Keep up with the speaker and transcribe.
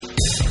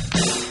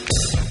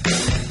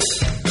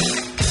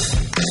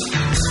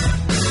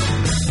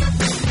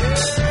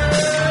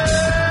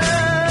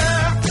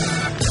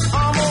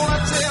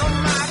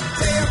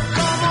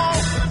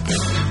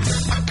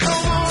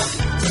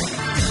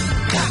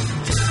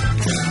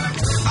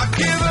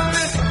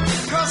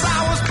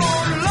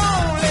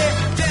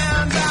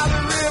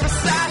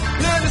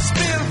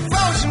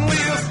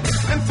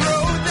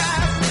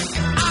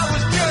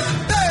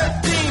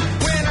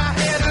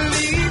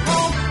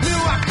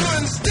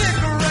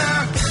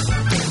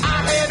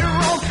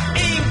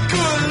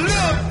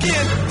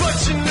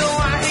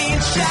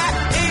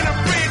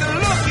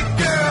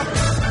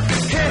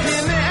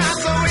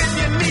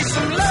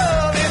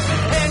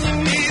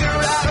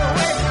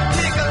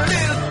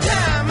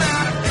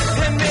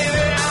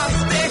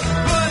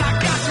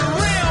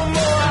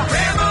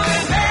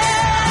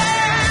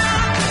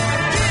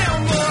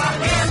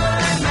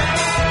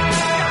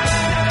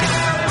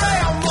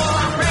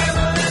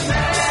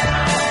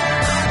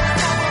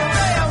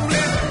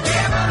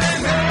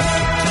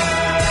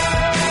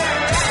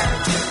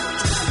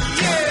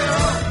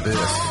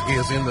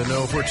In the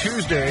Know for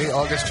Tuesday,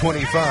 August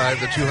 25,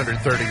 the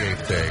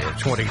 238th day of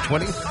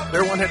 2020.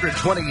 There are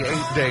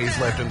 128 days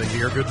left in the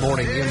year. Good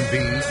morning,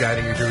 MV,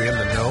 guiding you through In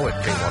the Know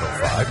at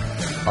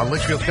K105. On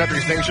Litchfield Country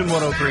Station,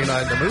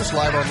 103.9 The Moose,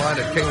 live online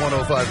at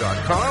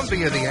K105.com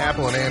via the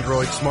Apple and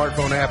Android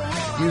smartphone app,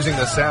 using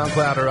the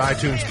SoundCloud or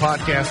iTunes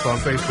podcast, on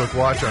Facebook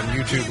Watch, on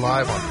YouTube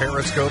Live, on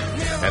Periscope,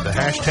 and the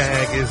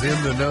hashtag is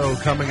In the Know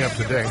coming up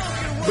today.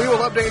 We will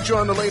update you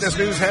on the latest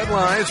news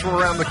headlines from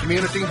around the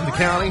community, the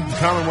county, the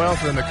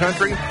Commonwealth, and the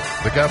country.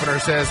 The governor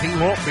says he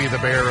won't be the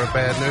bearer of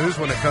bad news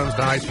when it comes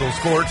to high school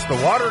sports.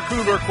 The water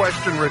cooler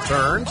question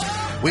returns.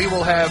 We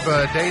will have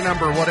day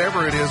number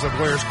whatever it is of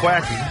Where's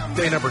Quacky,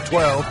 day number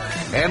 12,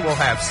 and we'll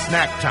have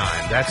snack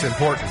time. That's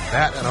important.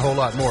 That and a whole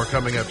lot more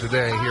coming up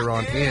today here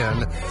on In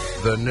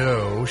the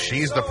Know.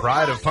 She's the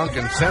pride of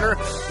Pumpkin Center,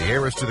 the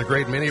heiress to the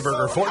great mini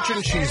burger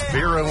fortune. She's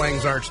Vera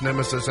Lang's arch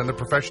nemesis and the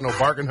professional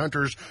bargain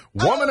hunter's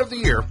woman of the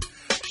year.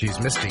 She's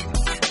Misty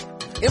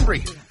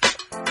Embry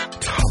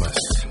Thomas.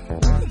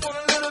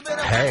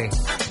 Hey.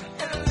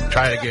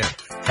 Try it again.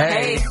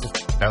 Hey.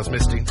 How's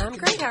Misty? I'm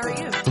great. How are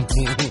you?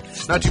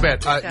 Not too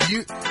bad.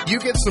 You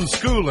get some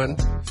schooling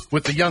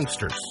with the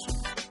youngsters,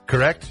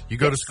 correct? You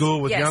go to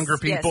school with younger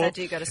people? Yes, I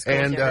do go to school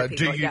with younger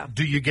people,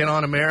 do you get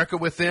on America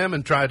with them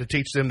and try to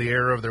teach them the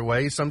error of their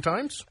ways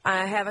sometimes?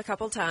 I have a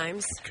couple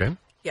times. Okay.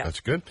 Yeah.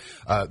 That's good.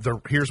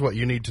 Here's what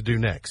you need to do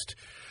next.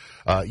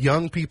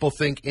 Young people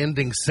think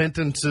ending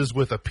sentences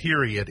with a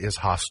period is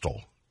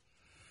hostile.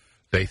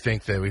 They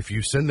think that if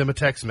you send them a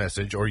text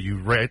message or you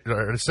read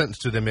a sentence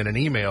to them in an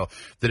email,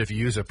 that if you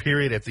use a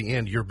period at the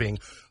end, you're being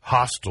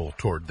hostile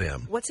toward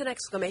them. What's an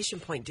exclamation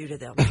point do to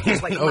them?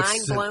 It's like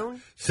mind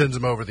blown? Sends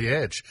them over the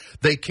edge.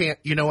 They can't,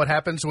 you know what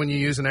happens when you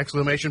use an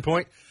exclamation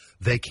point?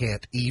 They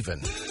can't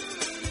even.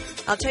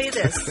 I'll tell you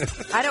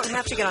this. I don't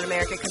have to get on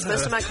America because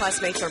most of my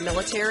classmates are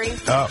military.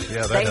 Oh,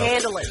 yeah. They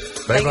handle it.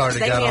 They've already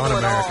got on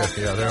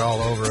America. Yeah, they're all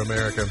over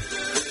America.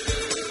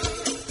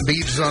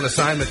 Beach is on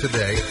assignment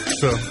today,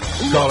 so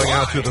calling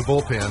out to the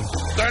bullpen.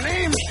 The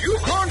name's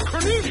Yukon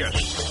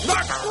Cornelius, the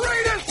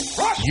greatest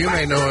prospect. You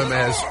may know him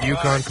as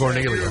Yukon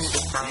Cornelius.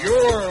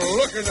 You're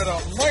looking at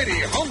a mighty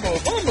humble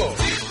bumble.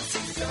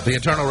 The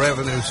Internal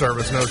Revenue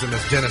Service knows him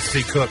as Dennis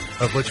C. Cook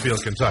of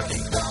Litchfield,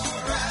 Kentucky.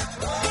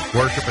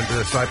 Worship and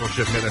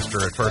discipleship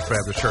minister at First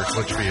Baptist Church,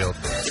 Litchfield.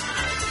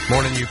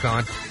 Morning,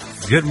 Yukon.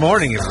 Good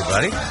morning,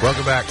 everybody.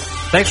 Welcome back.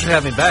 Thanks for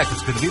having me back.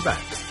 It's good to be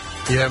back.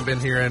 You haven't been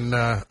here in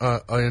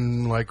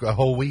like a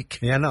whole week.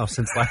 Yeah, no,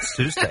 since last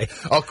Tuesday.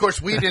 Of course,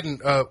 we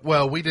didn't.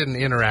 We didn't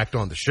interact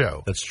on the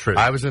show. That's true.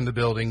 I was in the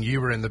building. You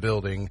were in the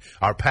building.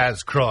 Our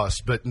paths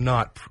crossed, but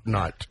not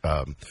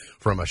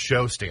from a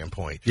show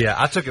standpoint. Yeah,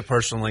 I took it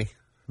personally,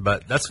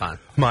 but that's fine.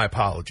 My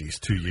apologies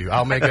to you.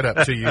 I'll make it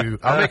up to you.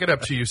 I'll make it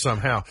up to you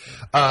somehow.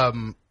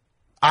 One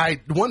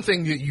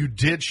thing that you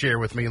did share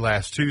with me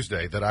last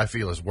Tuesday that I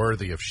feel is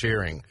worthy of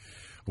sharing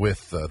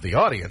with the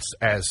audience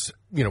as,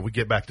 you know, we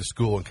get back to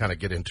school and kind of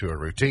get into a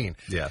routine,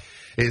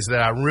 is that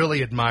I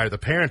really admire the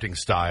parenting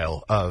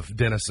style of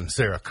Dennis and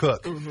Sarah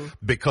Cook,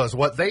 because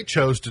what they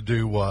chose to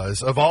do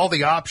was, of all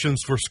the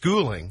options for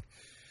schooling,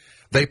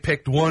 they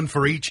picked one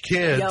for each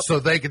kid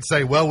so they could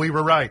say, well, we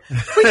were right. we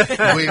did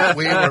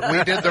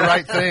the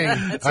right thing.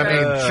 That's I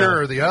right. mean,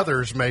 sure, the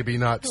others maybe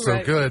not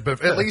so good,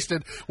 but at least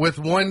with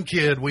one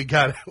kid, we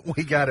got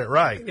it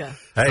right. Yeah.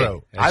 Hey,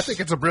 so I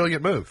think it's a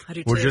brilliant move. I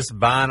do We're too. just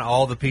buying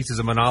all the pieces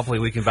of Monopoly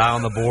we can buy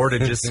on the board,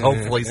 and just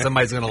hopefully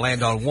somebody's going to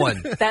land on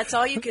one. That's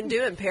all you can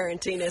do in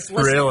parenting is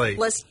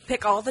let's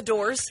pick all the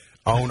doors.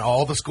 Own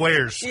all the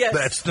squares. Yes.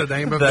 That's the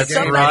name of That's the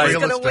game right.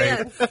 of real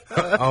Somebody's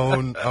estate.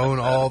 own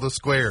all the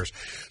squares.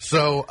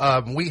 So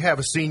we have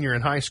a senior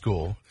in high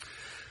school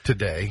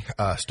today,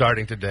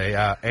 starting today.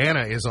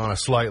 Anna is on a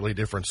slightly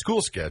different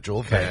school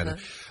schedule than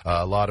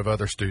a lot of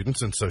other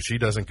students, and so she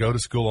doesn't go to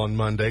school on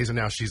Mondays, and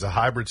now she's a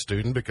hybrid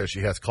student because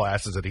she has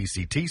classes at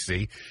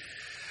ECTC.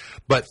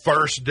 But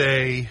first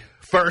day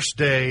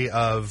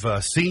of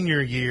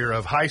senior year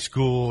of high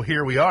school,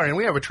 here we are, and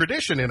we have a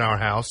tradition in our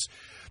house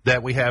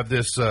that we have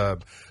this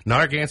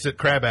Narragansett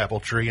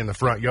crabapple tree in the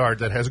front yard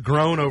that has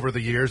grown over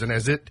the years, and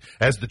as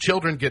the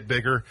children get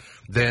bigger,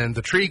 then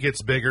the tree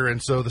gets bigger,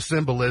 and so the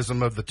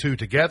symbolism of the two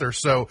together.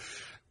 So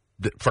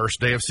the first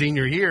day of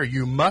senior year,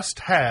 you must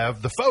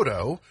have the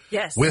photo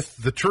with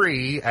the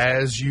tree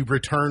as you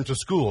return to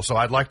school. So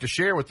I'd like to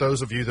share with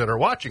those of you that are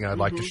watching, I'd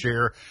like to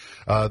share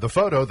the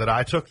photo that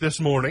I took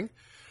this morning,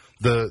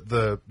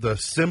 the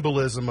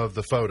symbolism of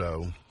the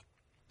photo.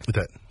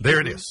 There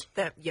it is.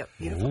 That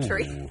beautiful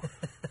tree.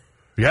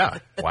 Yeah.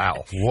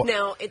 Wow.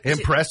 Now,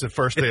 impressive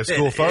first day of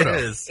school photo.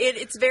 It is.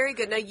 It's very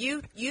good. Now,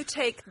 you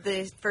take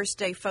the first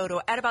day photo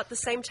at about the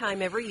same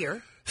time every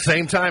year.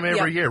 Same time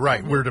every year,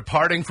 right. We're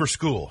departing for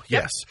school,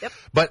 yes. Yep.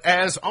 But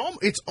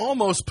it's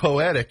almost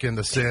poetic in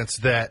the sense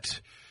that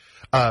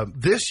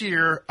This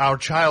year, our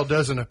child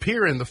doesn't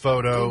appear in the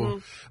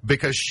photo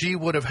because she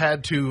would have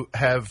had to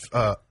have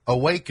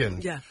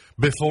awakened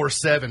before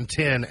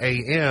 7:10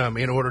 a.m.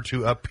 in order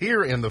to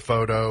appear in the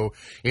photo,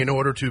 in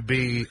order to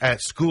be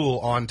at school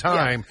on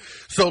time.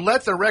 So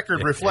let the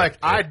record reflect,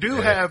 I do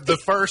have the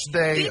first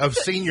day of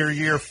senior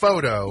year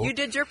photo. You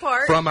did your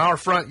part. From our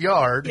front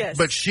yard,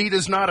 but she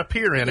does not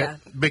appear in it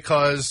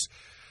because,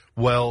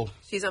 well...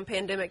 She's on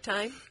pandemic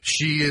time?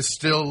 She is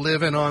still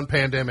living on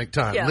pandemic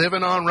time.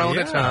 Living on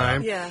Rona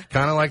time.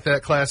 Kind of like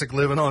that classic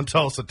Living on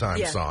Tulsa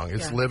Time song.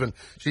 It's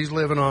she's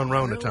living on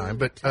Rona time.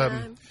 But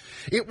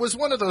it was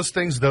one of those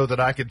things, though,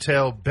 that I could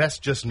tell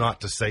best just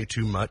not to say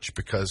too much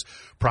because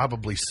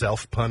probably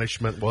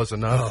self-punishment was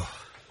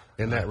enough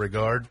in that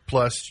regard.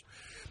 Plus,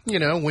 you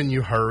know, when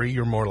you hurry,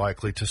 you're more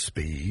likely to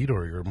speed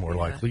or you're more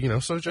likely, you know,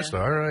 so just,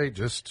 all right,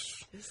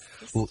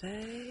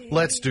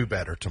 let's do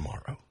better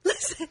tomorrow.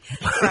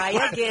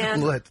 Try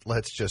again.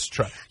 Let's just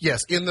try.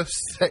 Yes, in the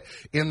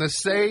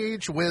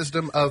sage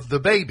wisdom of the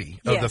baby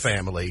of the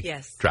family.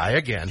 Yes. Try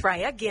again. Try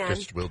again.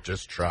 We'll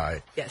just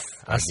try. Yes.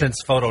 I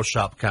sense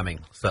Photoshop coming.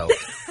 So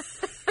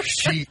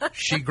she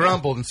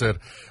grumbled and said,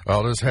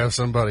 "I'll just have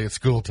somebody at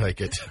school take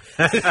it."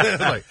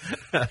 Like,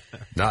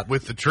 not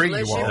with the tree,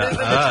 Unless you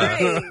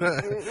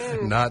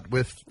won't. Not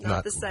with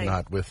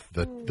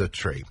the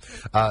tree.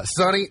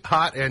 Sunny,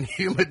 hot, and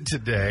humid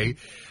today.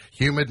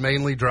 Humid,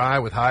 mainly dry,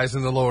 with highs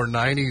in the lower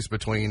 90s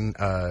between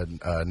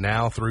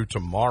now through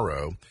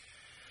tomorrow.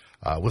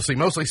 We'll see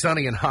mostly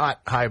sunny and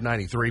hot, high of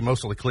 93,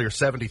 mostly clear,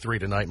 73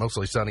 tonight,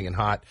 mostly sunny and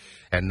hot,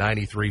 and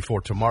 93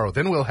 for tomorrow.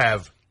 Then we'll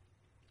have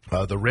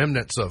the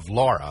remnants of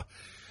Laura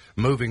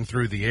moving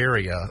through the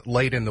area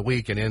late in the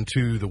week and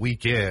into the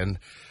weekend.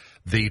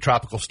 The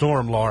tropical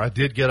storm Laura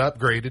did get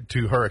upgraded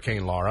to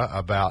Hurricane Laura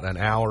about an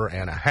hour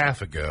and a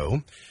half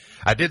ago.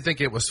 I did think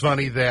it was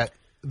funny that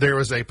there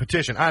was a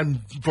petition.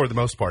 For the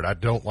most part, I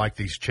don't like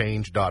these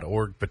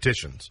change.org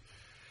petitions.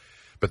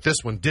 But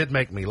this one did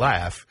make me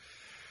laugh,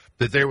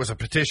 that there was a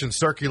petition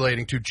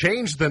circulating to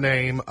change the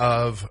name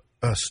of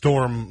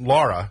Storm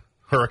Laura,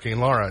 Hurricane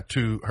Laura,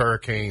 to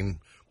Hurricane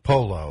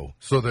Polo,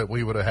 so that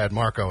we would have had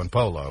Marco and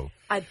Polo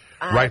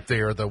right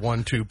there, the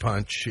 1-2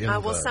 punch. I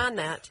will sign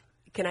that.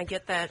 Can I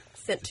get that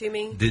sent to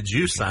me? Did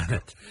you sign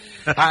it?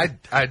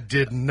 I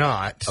did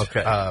not.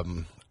 Okay.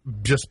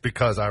 Just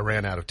because I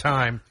ran out of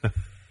time.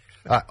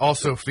 I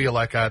also feel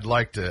like I'd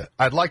like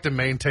to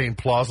maintain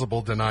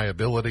plausible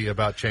deniability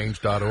about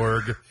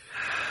change.org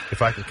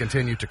if I can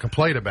continue to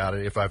complain about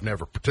it if I've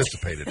never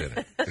participated in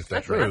it. If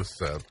that's true.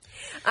 So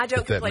I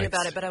don't complain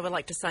about it, but I would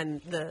like to sign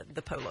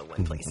the Polo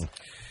one, please.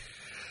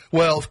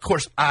 Well, of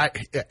course,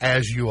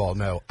 as you all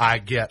know, I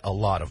get a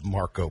lot of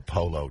Marco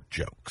Polo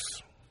jokes.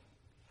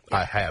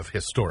 I have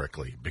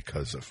historically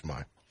because of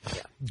my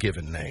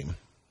given name.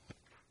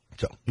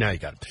 So now you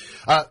got it.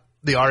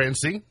 The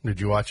RNC. Did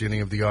you watch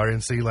any of the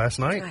RNC last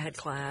night? I had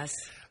class.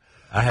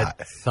 I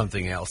had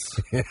something else.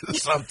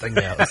 Something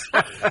else.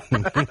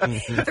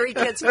 3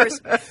 kids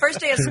first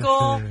day of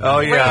school. Oh,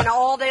 yeah. Ran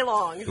all day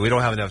long. We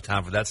don't have enough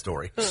time for that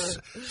story.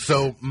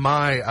 So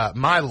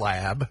my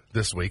lab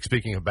this week,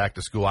 speaking of back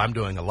to school, I'm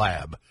doing a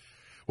lab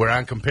where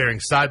I'm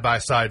comparing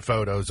side-by-side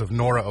photos of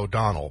Norah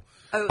O'Donnell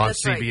on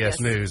CBS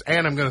News.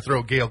 And I'm going to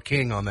throw Gayle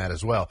King on that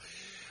as well,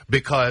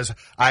 because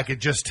I could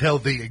just tell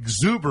the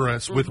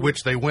exuberance with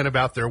which they went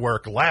about their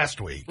work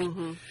last week.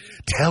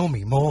 Tell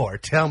me more.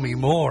 Tell me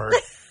more.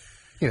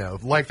 You know,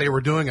 like they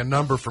were doing a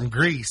number from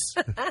Grease.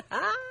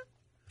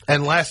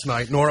 And last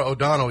night, Norah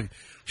O'Donnell,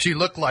 she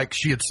looked like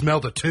she had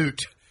smelled a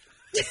toot.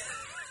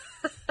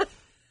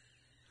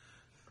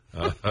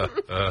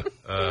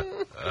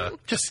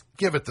 Just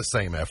give it the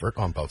same effort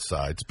on both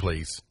sides,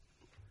 please.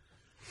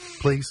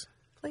 Please.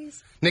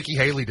 Please. Nikki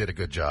Haley did a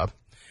good job.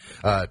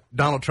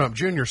 Donald Trump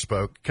Jr.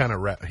 spoke,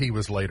 he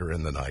was later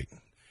in the night.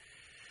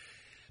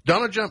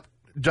 Donald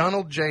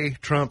J.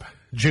 Trump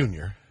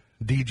Jr.,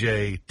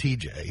 DJ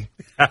TJ.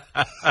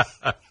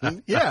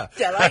 Yeah.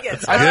 I like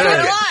it.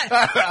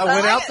 I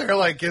went out there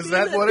like, is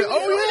that what it is?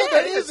 Oh,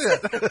 yeah, that is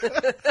it.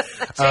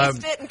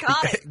 Chased it and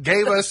caught it.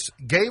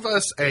 Gave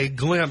us a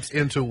glimpse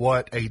into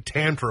what a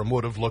tantrum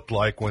would have looked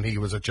like when he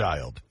was a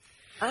child.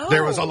 Oh.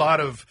 There was a lot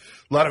of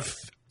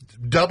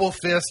double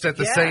fist at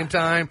the same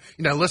time.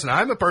 You know, listen,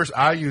 I'm a person,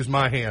 I use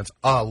my hands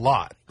a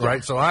lot,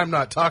 right? So I'm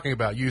not talking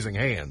about using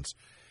hands.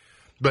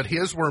 But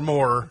his were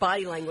more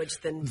body language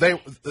than they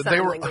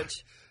were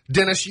language.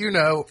 Dennis, you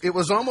know, it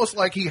was almost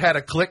like he had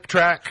a click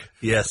track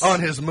on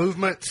his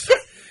movements.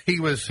 He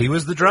was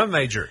the drum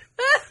major.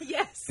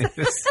 Yes.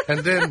 And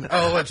then,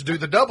 let's do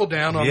the double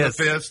down on the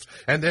fist,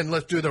 and then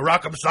let's do the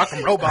rock'em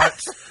sock'em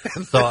robots.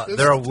 So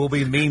there will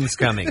be memes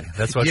coming.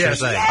 That's what you're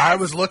saying. Yes. I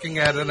was looking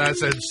at it and I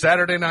said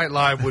Saturday Night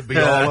Live would be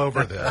all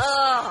over this.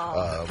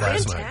 Last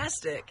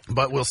fantastic. Night.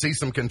 But we'll see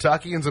some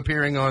Kentuckians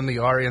appearing on the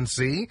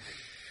RNC,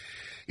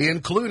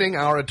 including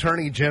our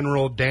Attorney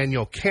General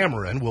Daniel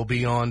Cameron will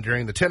be on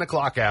during the 10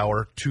 o'clock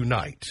hour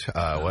tonight.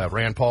 We'll have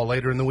Rand Paul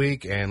later in the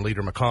week, and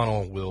Leader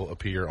McConnell will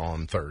appear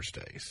on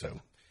Thursday. So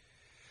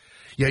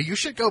Yeah, you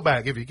should go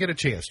back if you get a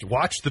chance to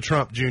watch the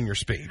Trump Jr.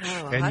 speech,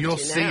 and you'll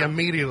see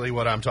immediately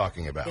what I'm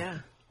talking about. Yeah.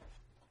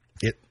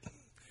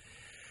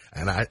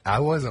 And I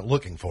wasn't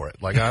looking for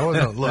it. Like I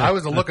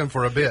wasn't looking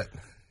for a bit.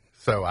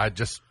 So I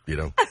just, He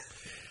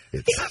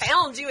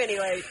found you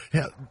anyway.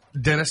 Yeah,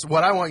 Dennis,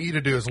 what I want you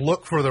to do is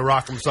look for the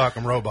Rock'em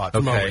Sock'em Robots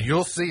moment.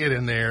 You'll see it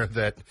in there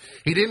that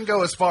he didn't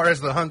go as far as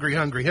the Hungry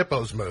Hungry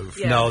Hippos move.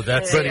 Yeah. No,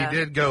 but he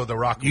did go the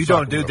Rock'em Sock'em You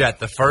don't do Robots. that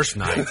the first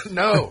night.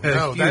 No,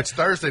 that's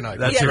Thursday night.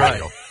 That's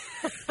right.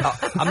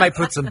 I might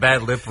put some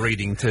bad lip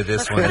reading to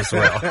this one as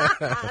well.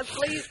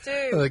 Please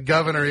do. The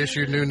governor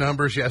issued new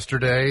numbers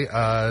yesterday.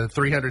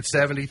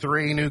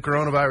 373 new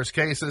coronavirus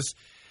cases.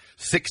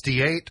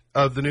 68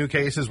 of the new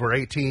cases were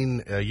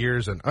 18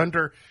 years and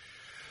under.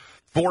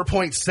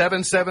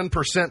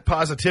 4.77%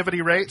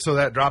 positivity rate, so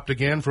that dropped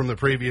again from the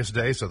previous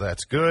day, so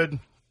that's good.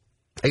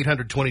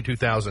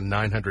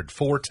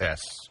 822,904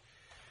 tests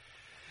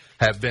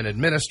have been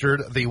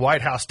administered. The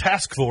White House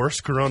Task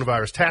Force,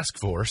 Coronavirus Task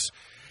Force,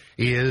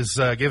 is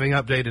giving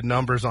updated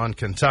numbers on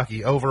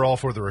Kentucky. Overall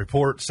for the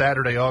report,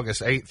 Saturday,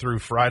 August 8th through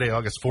Friday,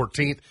 August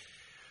 14th,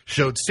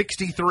 showed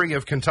 63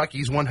 of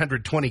Kentucky's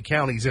 120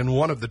 counties in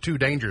one of the two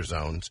danger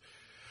zones,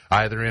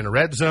 either in a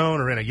red zone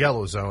or in a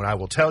yellow zone. I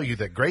will tell you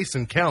that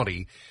Grayson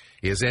County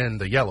is in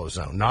the yellow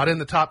zone. Not in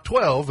the top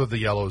 12 of the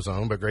yellow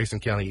zone, but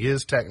Grayson County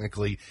is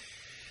technically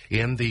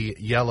in the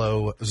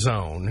yellow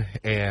zone.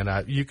 And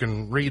you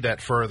can read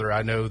that further.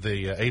 I know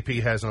the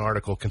AP has an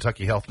article,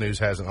 Kentucky Health News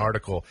has an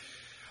article.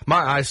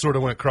 My eyes sort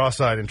of went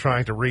cross-eyed in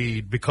trying to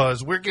read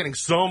because we're getting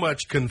so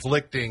much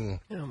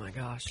conflicting. Oh, my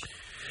gosh.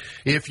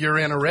 If you're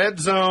in a red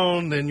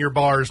zone, then your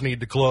bars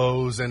need to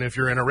close. And if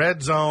you're in a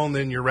red zone,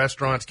 then your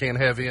restaurants can't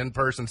have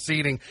in-person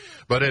seating.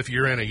 But if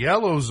you're in a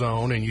yellow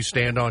zone and you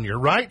stand on your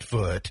right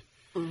foot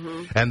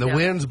and the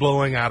wind's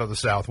blowing out of the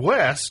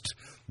southwest,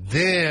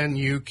 then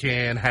you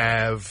can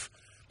have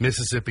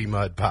Mississippi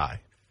mud pie.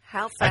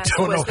 How fast I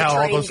don't know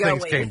how all those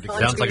things came together.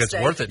 Sounds like it's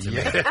worth it to me.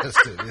 Yes,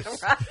 it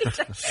is.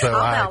 Right? So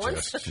I'll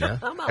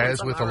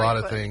as with a lot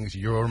of things,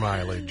 your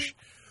mileage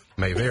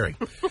may vary.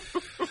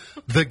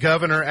 The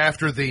governor,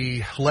 after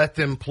the Let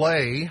Them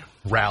Play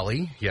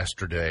rally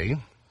yesterday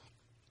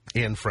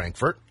in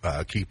Frankfort,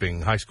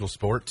 keeping high school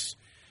sports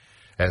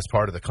as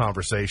part of the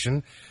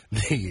conversation,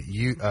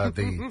 the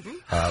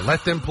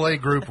Let Them Play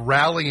group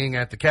rallying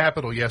at the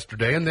Capitol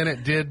yesterday, and then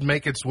it did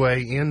make its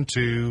way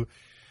into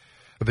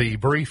the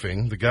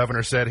briefing. The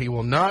governor said he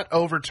will not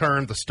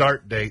overturn the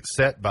start date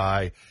set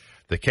by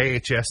the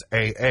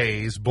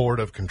KHSAA's Board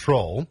of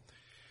Control.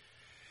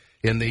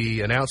 In the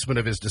announcement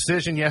of his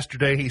decision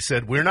yesterday, he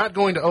said, "We're not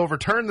going to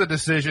overturn the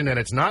decision, and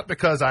it's not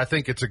because I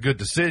think it's a good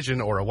decision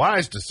or a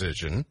wise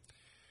decision."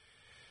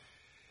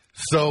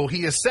 So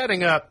he is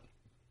setting up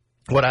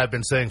what I've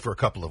been saying for a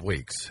couple of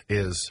weeks,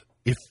 is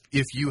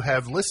if you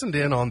have listened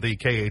in on the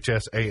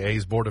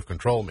KHSAA's Board of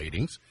Control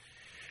meetings,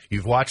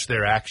 you've watched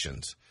their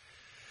actions.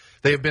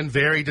 They have been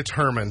very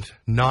determined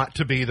not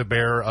to be the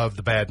bearer of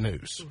the bad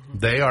news.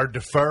 They are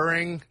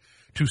deferring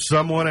to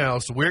someone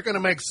else. We're going to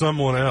make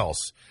someone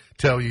else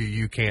tell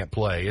you can't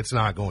play. It's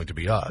not going to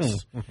be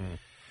us.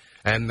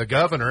 And the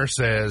governor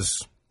says,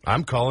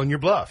 I'm calling your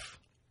bluff.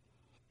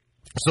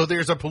 So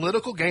there's a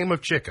political game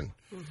of chicken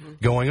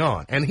going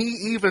on. And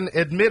he even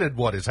admitted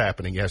what is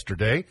happening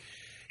yesterday.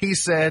 He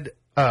said,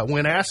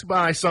 when asked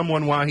by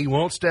someone why he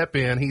won't step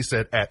in, he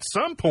said, at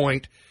some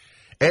point,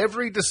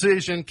 every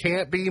decision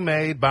can't be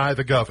made by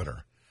the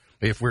governor.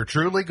 If we're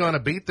truly going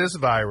to beat this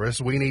virus,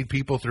 we need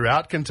people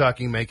throughout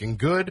Kentucky making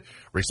good,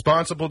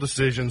 responsible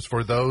decisions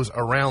for those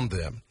around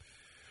them.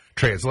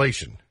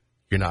 Translation,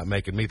 you're not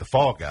making me the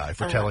fall guy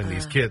for telling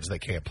these kids they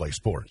can't play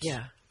sports.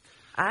 Yeah.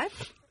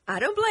 I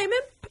don't blame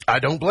him. I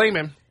don't blame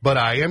him, but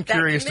I am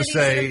curious to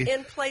say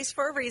in place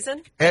for a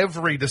reason.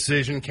 Every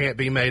decision can't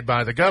be made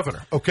by the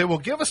governor. Okay, well,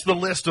 give us the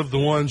list of the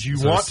ones you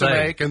want to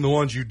make and the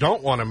ones you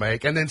don't want to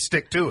make, and then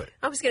stick to it.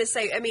 I was going to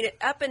say, I mean,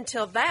 up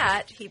until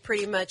that, he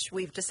pretty much,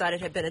 we've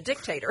decided, had been a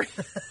dictator.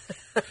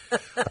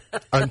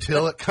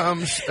 until it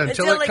comes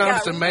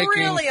to making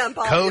really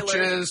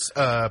coaches,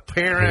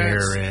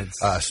 parents,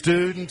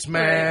 students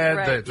mad.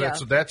 Right,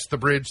 That's the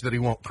bridge that he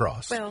won't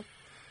cross. Well,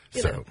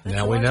 so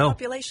now we know.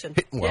 Population.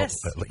 Well, yes.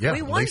 Yeah,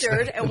 we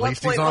wondered at what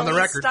least point he's on the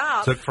record.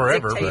 Stop Took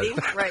forever, dictating.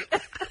 but Right.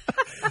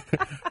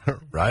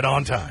 Right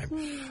on time.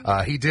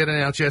 He did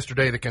announce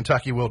yesterday that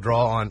Kentucky will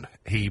draw on,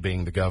 he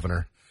being the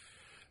governor,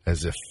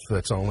 as if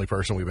that's the only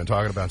person we've been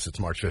talking about since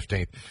March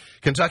 15th.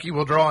 Kentucky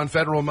will draw on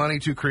federal money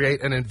to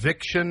create an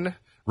eviction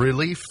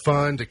relief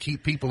fund to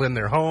keep people in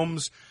their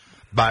homes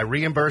by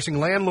reimbursing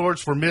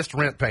landlords for missed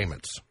rent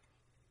payments.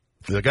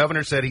 The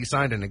governor said he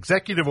signed an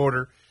executive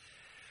order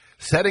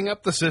setting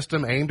up the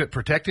system aimed at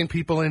protecting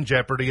people in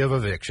jeopardy of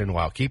eviction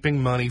while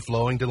keeping money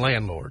flowing to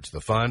landlords.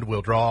 The fund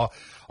will draw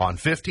on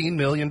 $15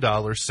 million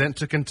sent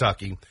to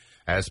Kentucky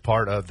as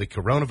part of the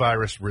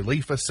coronavirus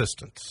relief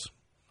assistance.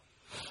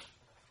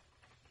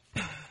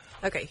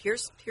 Okay,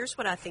 here's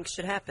what I think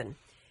should happen.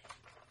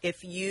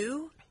 If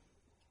you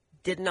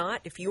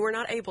were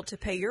not able to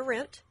pay your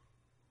rent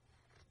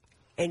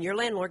and your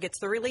landlord gets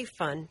the relief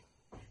fund,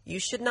 You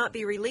should not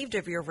be relieved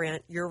of your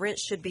rent. Your rent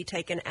should be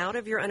taken out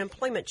of your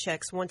unemployment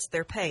checks once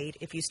they're paid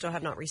if you still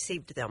have not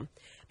received them.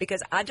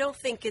 Because I don't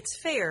think it's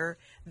fair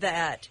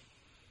that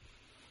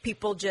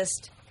people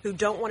just who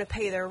don't want to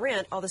pay their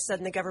rent, all of a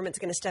sudden the government's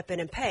going to step in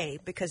and pay,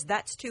 because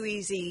that's too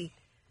easy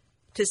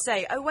to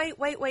say, oh,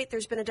 wait,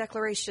 there's been a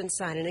declaration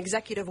signed, an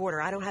executive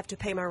order. I don't have to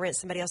pay my rent.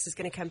 Somebody else is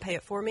going to come pay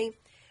it for me.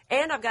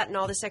 And I've gotten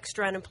all this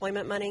extra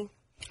unemployment money.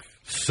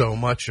 So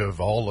much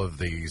of all of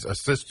these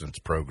assistance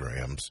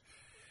programs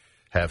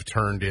have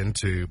turned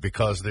into,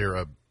 because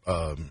they're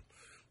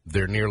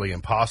nearly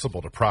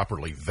impossible to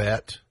properly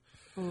vet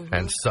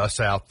and suss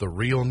out the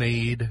real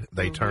need,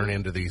 they turn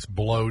into these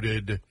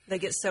bloated. They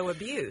get so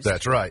abused.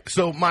 That's right.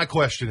 So my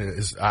question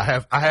is,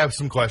 I have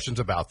some questions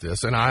about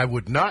this, and I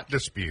would not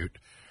dispute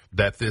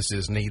that this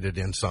is needed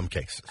in some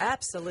cases.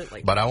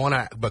 Absolutely.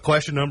 But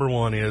question number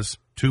one is,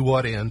 to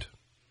what end?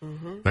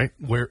 Right?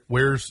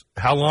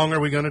 How long are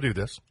we going to do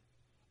this?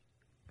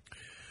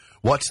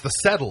 What's the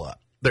settle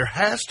up? There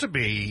has to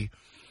be.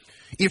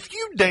 If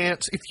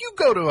you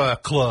go to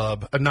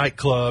a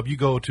nightclub, you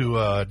go to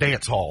a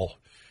dance hall,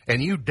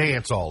 and you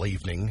dance all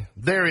evening,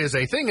 there is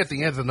a thing at the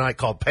end of the night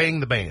called paying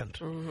the band,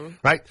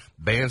 right?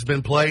 Band's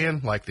been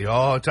playing like the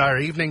entire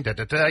evening,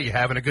 you're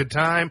having a good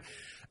time.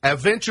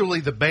 Eventually,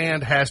 the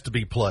band has to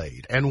be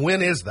played. And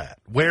when is that?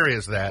 Where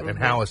is that? And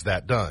how is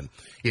that done?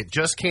 It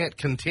just can't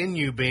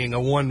continue being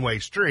a one-way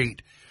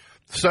street.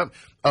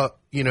 Like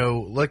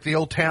the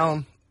old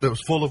town that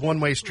was full of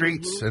one-way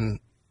streets and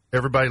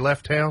everybody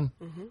left town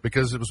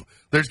because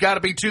there's got to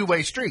be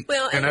two-way streets.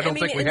 Well, and I don't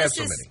think we have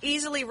so many. This is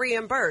easily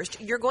reimbursed.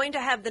 You're going to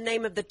have the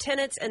name of the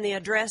tenants and the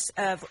address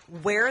of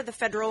where the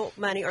federal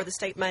money or the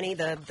state money,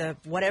 the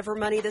whatever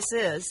money this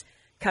is,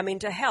 coming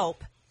to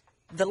help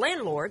the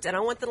landlords. And I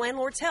want the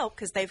landlords' help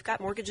because they've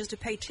got mortgages to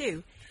pay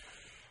too.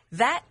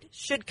 That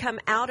should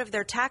come out of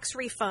their tax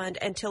refund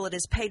until it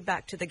is paid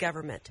back to the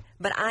government.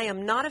 But I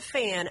am not a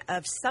fan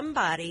of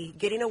somebody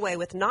getting away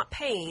with not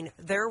paying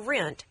their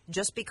rent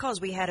just because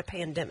we had a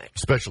pandemic.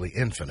 Especially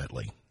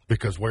infinitely.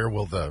 Because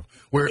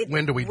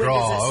when do we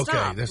draw?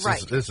 Okay,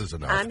 this is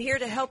enough. I'm here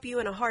to help you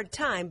in a hard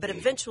time, but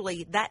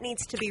eventually that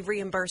needs to be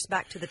reimbursed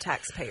back to the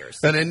taxpayers.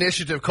 An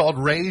initiative called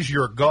Raise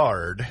Your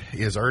Guard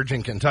is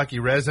urging Kentucky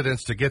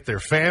residents to get their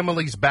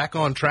families back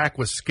on track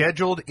with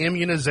scheduled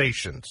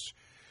immunizations.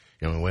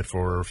 We went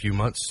for a few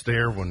months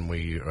there when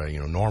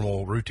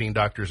normal routine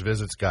doctor's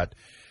visits got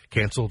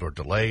canceled or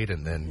delayed,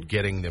 and then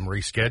getting them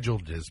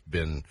rescheduled has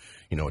been,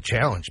 a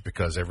challenge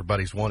because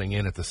everybody's wanting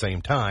in at the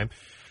same time.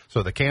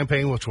 So the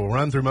campaign, which will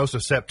run through most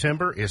of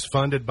September, is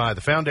funded by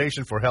the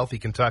Foundation for Healthy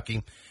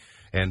Kentucky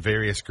and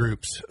various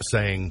groups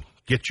saying,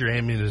 get your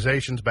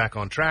immunizations back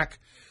on track.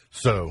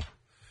 So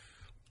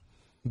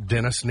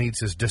Dennis needs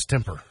his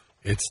distemper.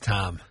 It's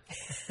time.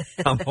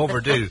 I'm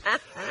overdue.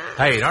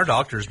 Hey, and our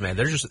doctors, man,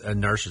 they're just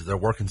nurses. They're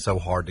working so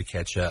hard to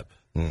catch up.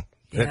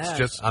 It's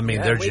just,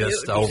 they're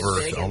just over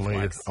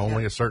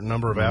only a certain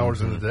number of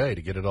hours in the day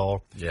to get it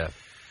all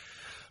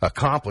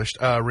accomplished.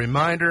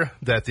 Reminder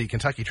that the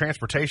Kentucky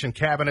Transportation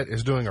Cabinet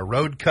is doing a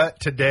road cut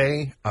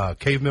today.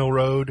 Cave Mill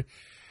Road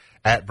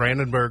at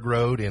Brandenburg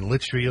Road in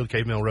Litchfield,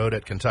 Cave Mill Road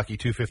at Kentucky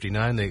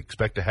 259. They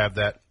expect to have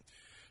that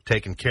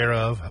taken care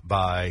of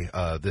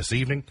by this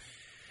evening.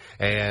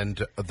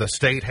 And the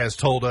state has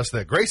told us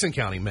that Grayson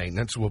County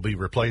Maintenance will be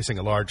replacing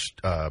a large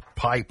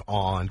pipe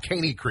on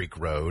Caney Creek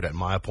Road at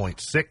Mile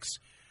Point 6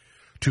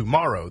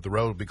 tomorrow. The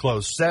road will be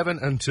closed 7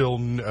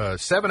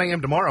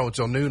 a.m. tomorrow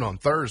until noon on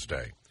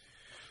Thursday.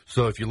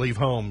 So if you leave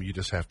home, you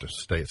just have to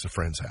stay at a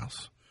friend's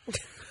house.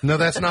 No,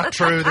 that's not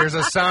true. There's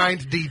a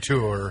signed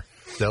detour.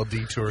 They'll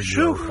detour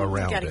you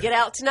around it. Got to get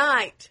out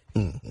tonight.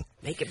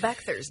 Make it back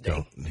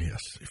Thursday.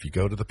 Yes. If you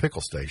go to the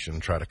pickle station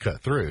and try to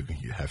cut through,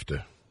 you have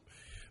to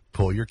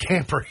pull your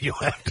camper. You'll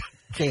have to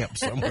camp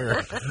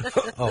somewhere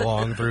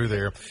along through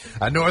there.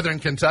 A northern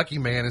Kentucky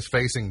man is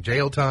facing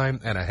jail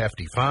time and a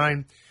hefty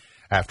fine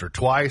after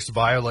twice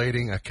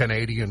violating a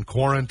Canadian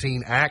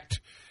Quarantine Act.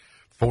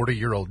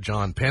 40-year-old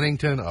John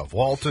Pennington of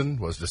Walton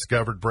was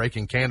discovered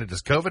breaking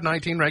Canada's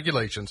COVID-19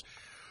 regulations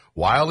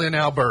while in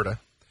Alberta.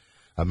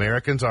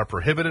 Americans are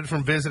prohibited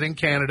from visiting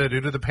Canada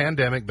due to the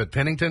pandemic, but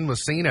Pennington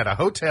was seen at a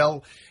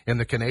hotel in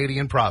the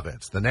Canadian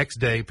province. The next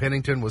day,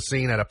 Pennington was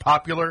seen at a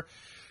popular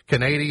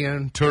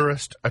Canadian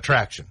tourist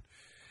attraction.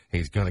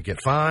 He's going to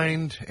get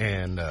fined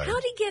and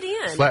how'd he get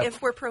in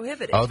if we're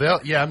prohibited? Oh,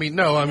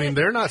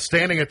 they're not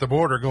standing at the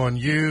border going,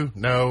 you,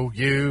 no,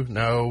 you,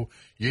 no,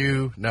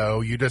 you,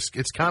 no. You just,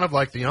 it's kind of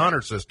like the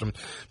honor system.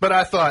 But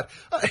I thought,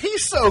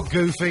 he's so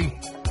goofy.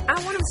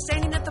 I want him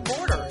standing at the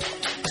border.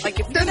 Like,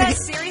 if you're that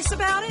serious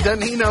about it?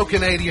 Doesn't he know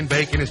Canadian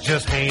bacon is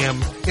just ham?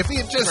 If he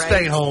had just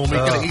stayed home, he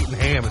could have eaten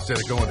ham instead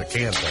of going to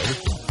Canada.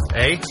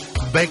 Hey,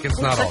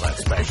 bacon's not all that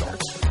special.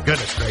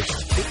 Goodness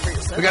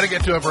gracious. We got to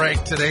get to a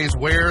break. Today's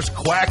Where's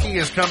Quacky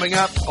is coming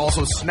up.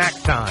 Also, snack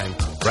time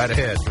right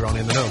ahead. You're on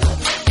In the Know.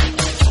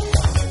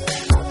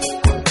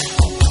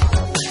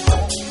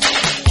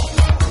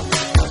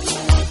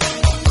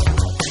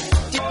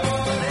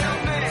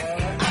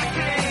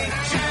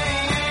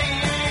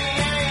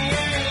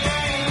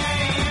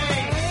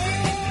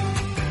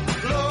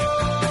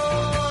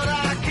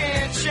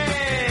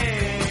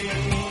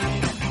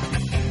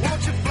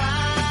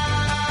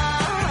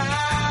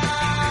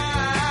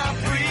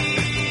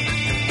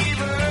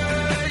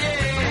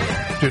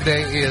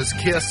 Today is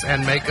Kiss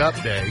and Makeup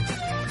Day.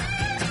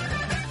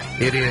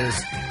 It is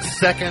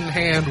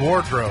Secondhand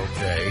Wardrobe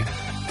Day.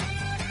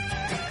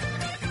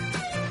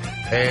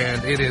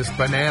 And it is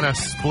Banana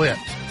Split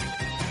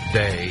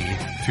Day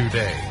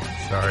today.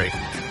 Sorry.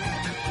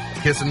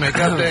 Kiss and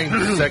Makeup Day,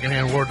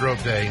 Secondhand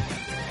Wardrobe Day,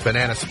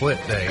 Banana Split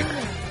Day.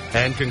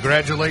 And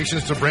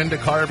congratulations to Brenda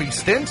Carvey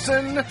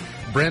Stinson.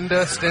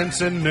 Brenda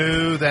Stinson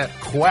knew that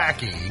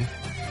Quacky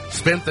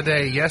spent the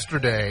day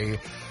yesterday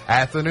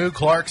at the new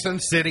Clarkson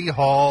City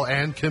Hall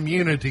and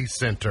Community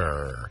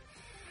Center.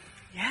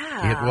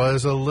 Yeah. It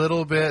was a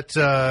little bit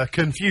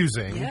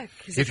confusing. Yeah,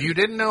 if you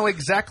didn't know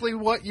exactly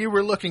what you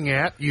were looking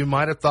at, you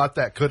might have thought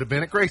that could have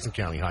been at Grayson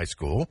County High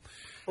School.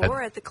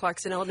 Or at the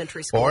Clarkson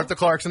Elementary School. Or at the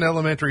Clarkson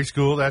Elementary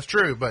School, that's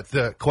true. But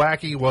the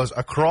Quacky was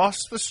across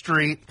the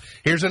street.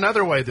 Here's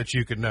another way that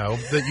you could know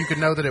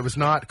that it was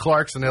not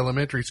Clarkson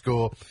Elementary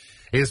School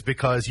is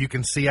because you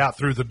can see out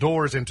through the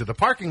doors into the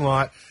parking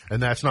lot, and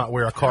that's not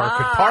where a car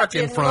could park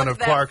in front of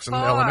Clarkson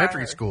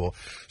Elementary School.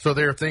 So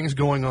there are things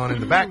going on in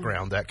the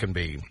background that can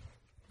be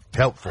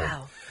helpful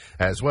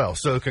as well.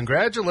 So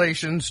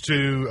congratulations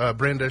to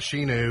Brenda.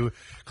 She knew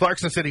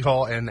Clarkson City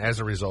Hall, and as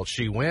a result,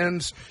 she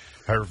wins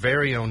her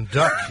very own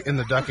duck in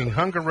the Ducking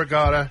Hunger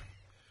Regatta.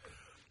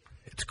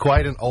 It's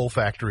quite an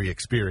olfactory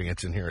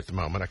experience in here at the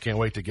moment. I can't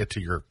wait to get to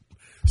your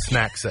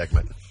snack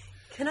segment.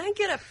 Can I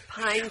get a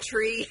pine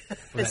tree?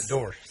 That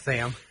door,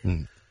 Sam.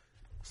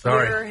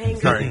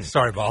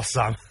 Sorry, boss.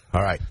 All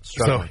right.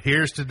 So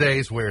here's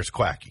today's Where's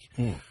Quacky.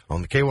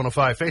 On the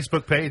K105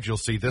 Facebook page, you'll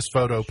see this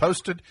photo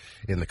posted.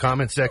 In the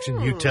comment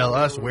section, you tell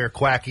us where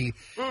Quacky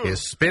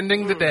is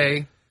spending the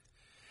day.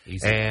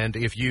 Easy. And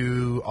if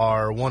you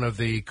are one of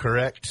the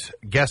correct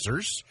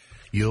guessers,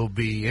 you'll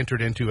be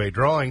entered into a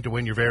drawing to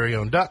win your very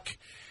own duck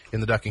in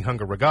the Ducking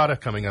Hunger Regatta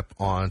coming up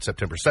on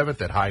September 7th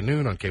at high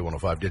noon on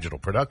K105 Digital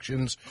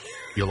Productions.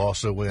 You'll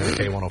also win a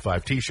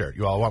K105 T-shirt.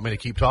 You all want me to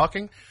keep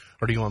talking,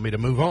 or do you want me to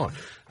move on?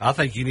 I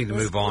think you need to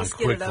move on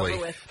quickly.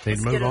 Need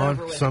to move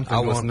on? Something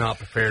I was not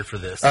prepared for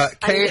this.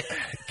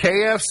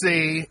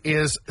 KFC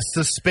is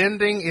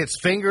suspending its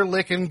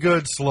finger-licking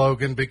good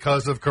slogan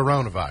because of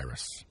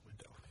coronavirus.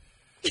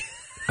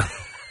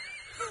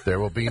 There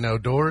will be no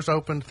doors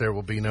opened. There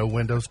will be no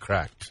windows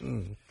cracked.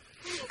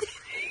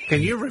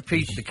 Can you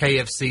repeat the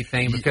KFC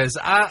thing? Because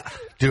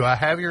do I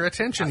have your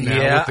attention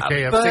now with the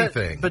KFC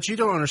thing? But you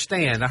don't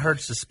understand. I heard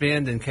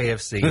suspend and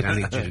KFC, and I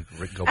need you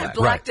to go back. I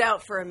blacked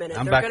out for a minute.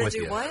 I'm They're back going with to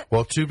do you. what?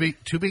 Well, to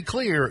be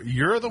clear,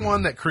 you're the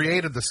one that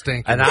created the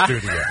stink in the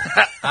studio.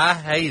 I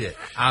hate it.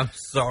 I'm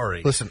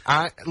sorry. Listen,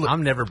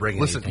 I'm never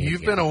bringing. Listen,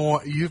 you've been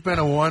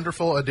a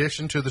wonderful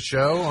addition to the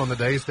show on the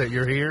days that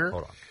you're here.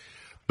 Hold on.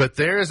 But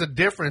there is a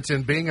difference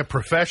in being a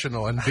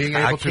professional and being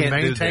able to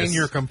maintain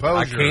your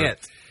composure. I can't.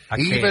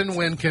 Even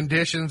when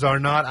conditions are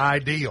not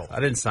ideal. I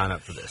didn't sign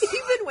up for this.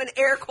 Even when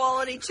air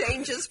quality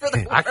changes for the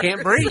worse. I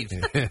can't breathe.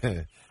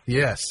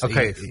 Yes.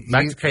 Okay,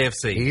 back to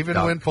KFC.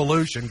 Even when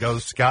pollution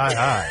goes sky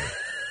high.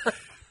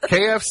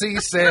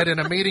 KFC said in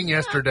a meeting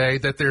yesterday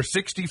that their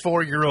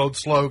 64-year-old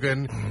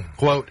slogan,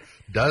 quote,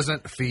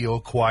 doesn't feel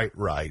quite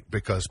right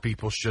because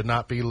people should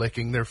not be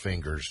licking their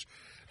fingers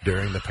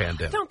during the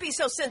pandemic. Don't be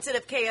so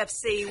sensitive,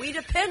 KFC. We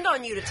depend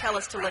on you to tell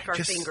us to lick our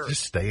fingers.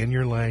 Just stay in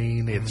your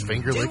lane. It's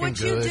finger licking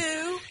good.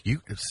 You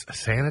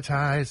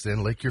sanitize,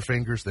 then lick your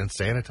fingers, then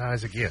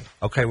sanitize again.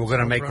 Okay, we're going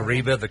to make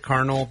Reba the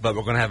colonel, but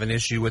we're going to have an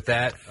issue with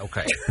that.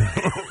 Okay.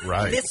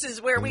 Right. This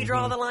is where we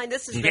draw the line.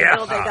 This is the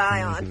hill they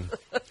die on.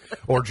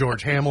 Or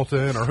George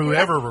Hamilton or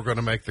whoever we're going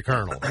to make the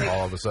colonel.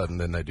 All of a sudden,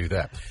 then they do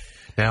that.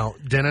 Now,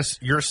 Dennis,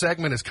 your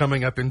segment is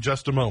coming up in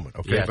just a moment.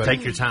 Okay, yeah,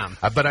 take your time.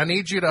 But I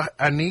need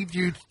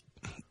you.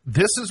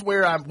 This is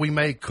where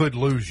we could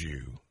lose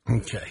you.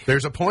 Okay.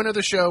 There's a point of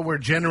the show where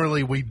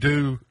generally we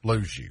do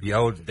lose you.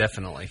 Oh,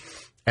 definitely.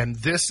 And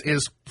this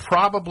is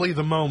probably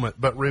the moment.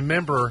 But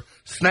remember,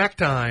 snack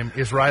time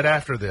is right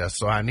after this,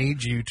 so I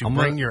need you to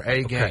bring your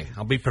A game. Okay,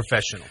 I'll be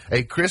professional.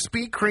 A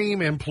Krispy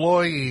Kreme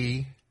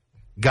employee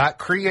got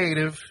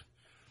creative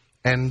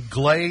and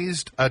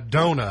glazed a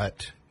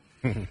donut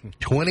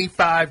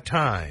 25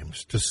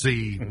 times to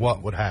see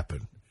what would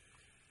happen.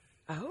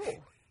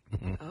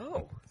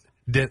 Oh.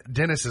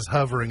 Dennis is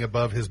hovering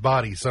above his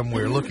body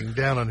somewhere, looking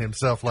down on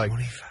himself like,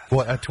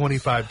 what, a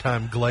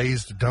 25-time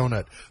glazed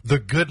donut. The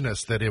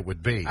goodness that it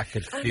would be. I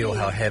could feel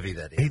how heavy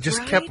that is. He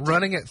just kept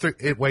running it through.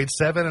 It weighed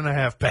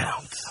 7.5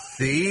 pounds.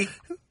 See?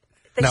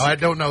 Now, I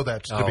don't know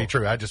that to be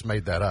true. I just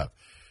made that up.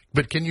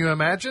 But can you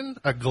imagine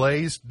a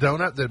glazed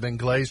donut that had been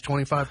glazed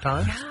 25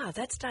 times? Yeah,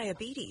 that's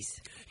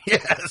diabetes.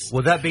 Yes.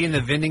 Would that be in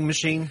the vending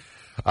machine?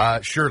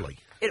 Surely.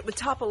 It would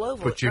topple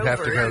over. But you'd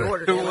have to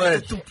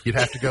you'd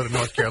have to go to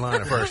North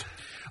Carolina first.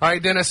 All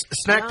right, Dennis,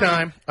 snack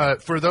time.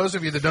 For those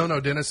of you that don't know,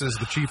 Dennis is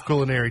the chief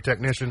culinary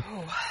technician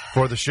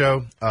for the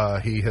show.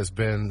 He has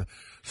been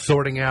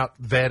sorting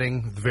out,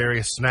 vetting the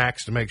various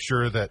snacks to make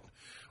sure that,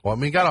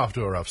 he got off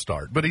to a rough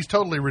start, but he's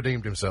totally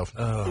redeemed himself.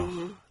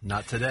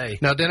 Not today.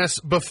 Now,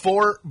 Dennis,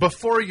 before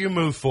you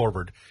move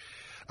forward,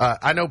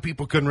 I know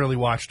people couldn't really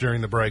watch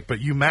during the break, but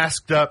you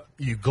masked up,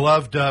 you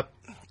gloved up,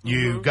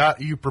 You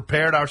you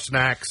prepared our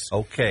snacks.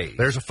 Okay.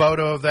 There's a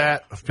photo of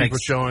that of people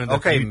Thanks. showing. That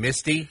Okay, you-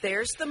 Misty.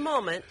 There's the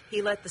moment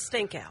he let the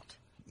stink out.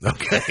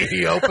 Okay,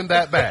 he opened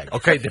that bag.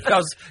 Okay,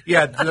 because,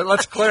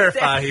 let's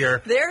clarify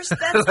here. That's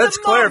Let's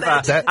the clarify.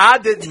 moment. That- I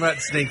didn't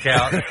let stink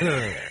out.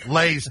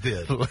 Lay's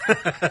did.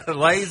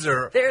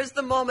 Laser. There's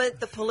the moment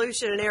the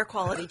pollution and air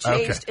quality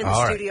changed Okay, in the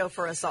all right. studio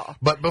for us all.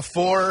 But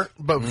before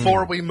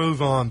we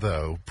move on,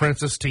 though,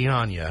 Princess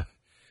Tiana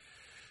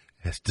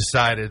has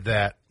decided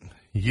that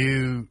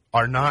you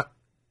are not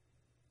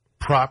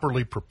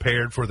properly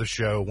prepared for the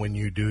show when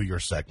you do your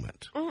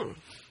segment.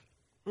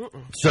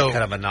 So,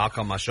 Kind of a knock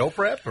on my show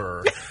prep,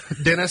 or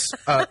Dennis,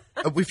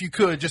 if you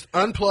could, just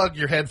unplug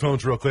your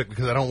headphones real quick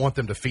because I don't want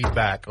them to feed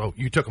back. Oh,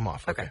 you took them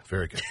off. Okay,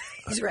 very good.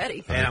 He's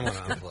ready. and I'm going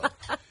to unplug.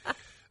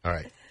 All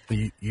right.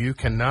 You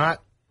cannot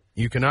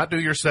do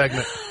your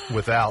segment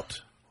without.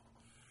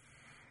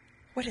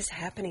 What is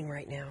happening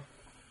right now?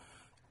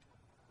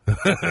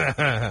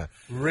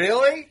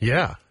 Really?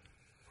 Yeah.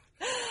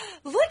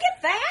 Look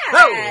at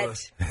that!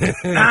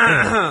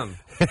 I'm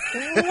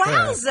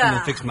Wowza!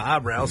 gonna fix my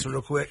eyebrows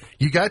real quick.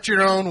 You got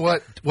your own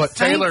what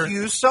Taylor. Thank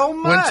you so When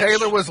much.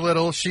 Taylor was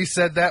little, she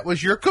said that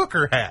was your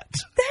cooker hat.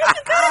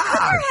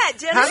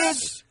 Hat, How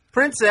Dennis. did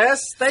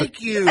Princess?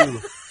 Thank you.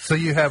 So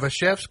you have a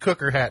chef's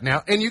cooker hat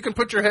now, and you can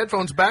put your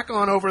headphones back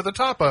on over the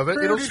top of it.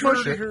 It'll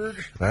smush it.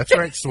 That's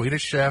right,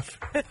 Swedish chef.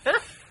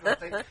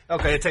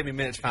 Okay, it take me a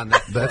minute to find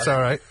that. That's all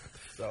right.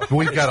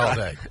 We've got all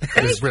day.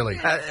 It's really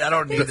I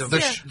don't need them. the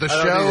I don't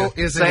show need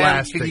it. is Sam,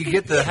 elastic. Can you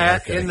get the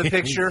hat in the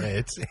picture?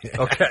 It's,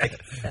 Okay.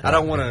 I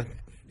don't want to,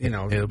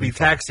 It'll be be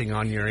fun. taxing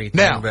on you or anything.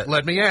 Now, but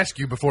let me ask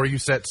you before you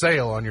set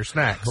sail on your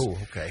snacks. Oh,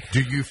 okay.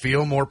 Do you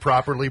feel more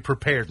properly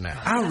prepared now?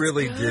 I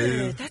really do.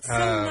 Good. That's so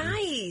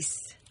nice.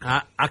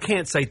 I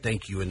can't say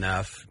thank you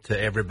enough to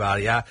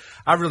everybody. I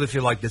really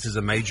feel like this is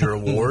a major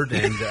award,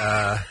 and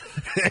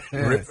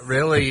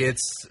really,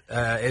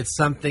 it's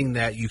something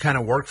that you kind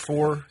of work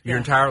for your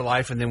entire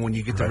life, and then when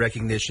you get the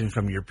recognition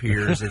from your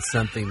peers, it's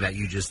something that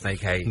you just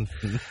think, hey,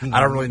 I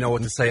don't really know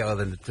what to say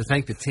other than to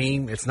thank the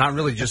team. It's not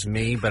really just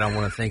me, but I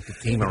want to thank the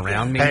team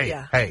around me.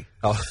 Hey,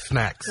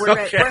 snacks. We're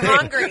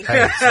hungry.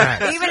 Hey,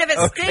 snacks. Even if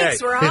it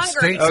stinks, we're It hungry.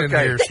 stinks in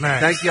Okay. here,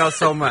 snacks. Thank y'all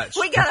so much.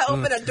 We got to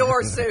open a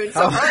door soon,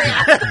 so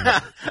hurry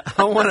up.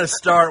 I want to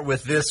start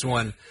with this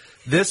one.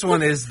 This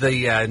one is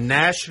the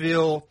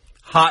Nashville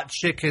hot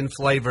chicken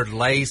flavored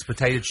Lay's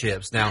potato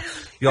chips. Now,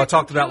 y'all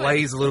talked about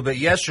Lay's a little bit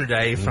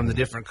yesterday from the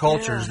different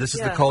cultures. Yeah, this is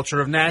yeah. the culture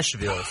of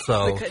Nashville.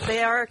 So Because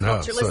they are a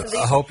culture. so Listen, it's-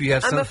 these, I hope you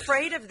have I'm some.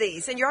 afraid of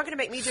these, and you're all going to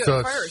make me do So it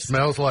it first.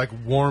 smells like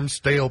warm,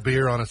 stale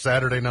beer on a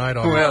Saturday night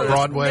on Well,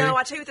 Broadway. No,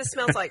 I tell you what this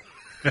smells like.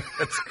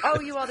 Oh,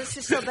 you all, this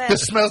is so bad.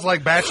 This smells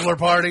like bachelor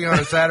party on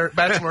a Saturday,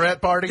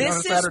 bachelorette party on a This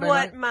is Saturday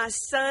what night. my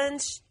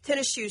son's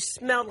tennis shoes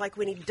smelled like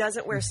when he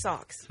doesn't wear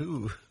socks.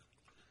 Ooh.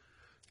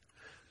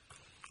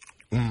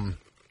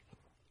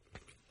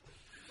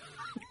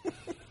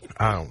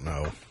 I don't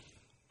know.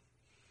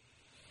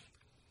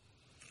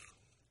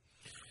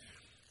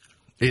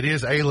 It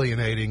is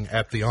alienating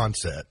at the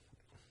onset.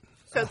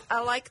 So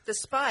I like the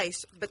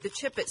spice, but the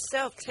chip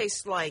itself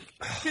tastes like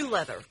shoe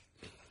leather.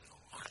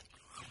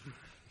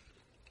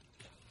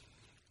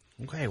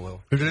 Okay,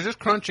 well, Is it just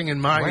crunching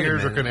in my Wait a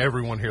ears, or minute. can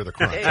everyone hear the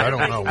crunch? I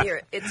don't I know. can hear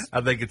it. It's I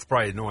think it's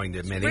probably annoying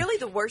to many. really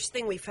the worst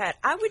thing we've had.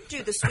 I would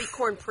do the sweet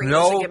corn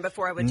Pringles No, again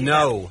before I would do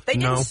no, that. They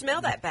didn't no. smell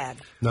that bad.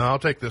 No, I'll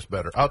take this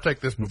better. I'll take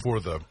this before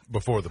the I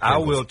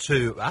Pringles. will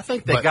too. I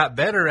think they But- got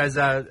better as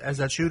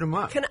I chewed them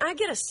up. Can I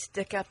get a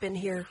stick up in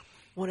here?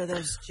 One of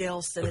those gel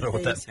I scented don't know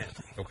what things. that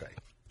meant. Okay.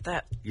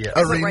 That Yeah. A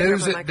Put right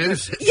renews over my it,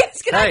 deuce microphone. it.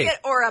 Yes, can I Hey. get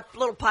or a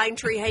little pine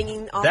tree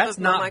hanging off That's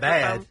of my not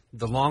microphone? bad.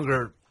 The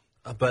longer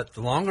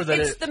that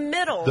It's the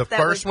middle. The that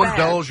first was one bad.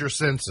 dulls your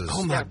senses.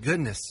 Oh my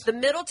goodness. The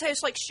middle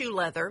tastes like shoe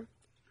leather,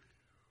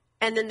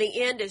 and then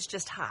the end is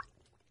just hot.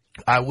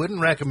 I wouldn't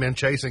recommend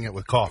chasing it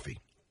with coffee.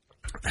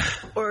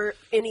 Or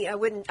any, I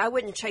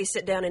wouldn't chase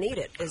it down and eat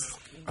it.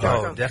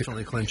 Oh,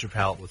 definitely cleanse your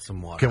palate with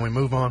some water. Can we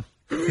move on?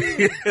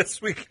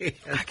 Yes, we can.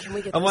 Can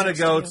we get I those want to next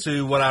go to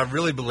to what I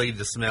really believe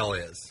the smell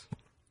is,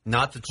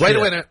 not the chip.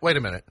 Wait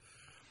a minute.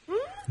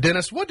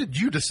 Dennis, what did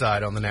you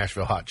decide on the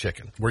Nashville hot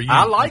chicken? Were you?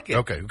 I like it.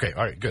 Okay,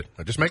 all right, good.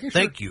 I'm just making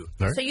sure. Thank you.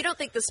 All right. So you don't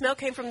think the smell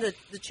came from the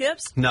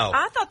chips? No.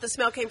 I thought the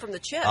smell came from the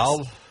chips.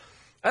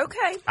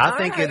 Okay. I all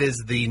think right. it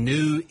is the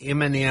new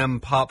M&M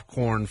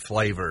popcorn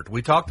flavored.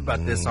 We talked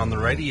about this on the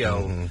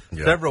radio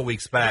yeah. several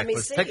weeks back. Let me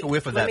Let's see. take a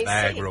whiff of Let that me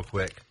bag see. real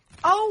quick.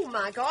 Oh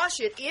my gosh,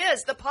 it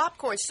is the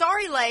popcorn.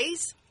 Sorry,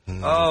 Lay's.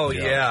 Oh,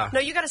 yeah. No,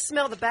 you got to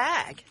smell the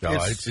bag. No,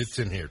 It's- it's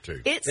in here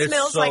too. It It's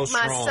smells so like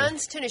my strong.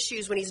 son's tennis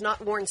shoes when he's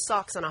not wearing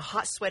socks on a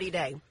hot, sweaty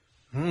day.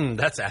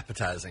 That's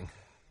appetizing.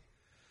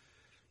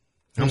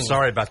 I'm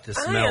sorry about the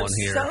I smell am in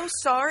here. so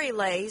sorry,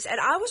 Lay's, and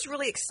I was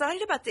really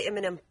excited about the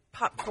M&M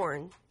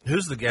popcorn.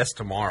 Who's the guest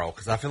tomorrow?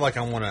 Because I feel like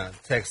I want to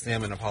text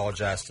them and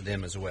apologize to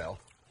them as well.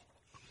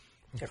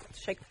 Here,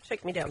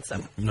 shake me down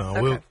some. No,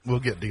 Okay. we'll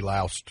get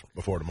deloused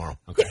before tomorrow.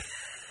 Okay.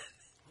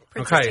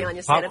 Princess Okay,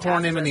 Tiana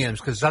popcorn sanitizes us. M&Ms,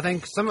 because I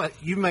think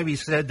you maybe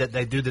said that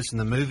they do this in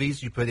the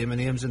movies. You put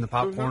M&Ms in the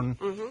popcorn.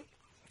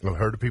 I've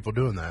heard of people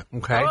doing that.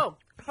 Okay. Oh,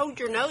 hold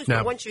your nose, Now,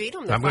 but once you eat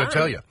them, they're I'm going to fine.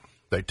 tell you,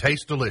 they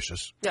taste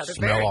delicious. Yeah, they're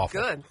smell very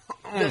awful. good.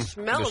 The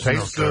smell They is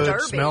taste good,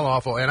 disturbing. smell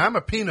awful, and I'm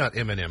a peanut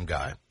M&M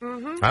guy.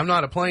 Mm-hmm. I'm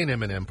not a plain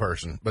M&M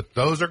person, but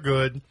those are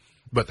good,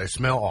 but they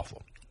smell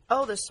awful.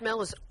 Oh, the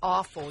smell is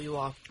awful, you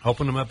all.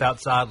 Open them up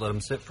outside, let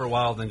them sit for a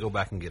while, then go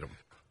back and get them.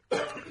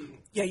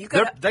 Yeah, you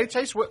got. They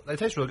taste real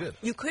good.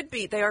 You could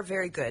be. They are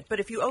very good, but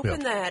if you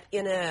open that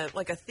in a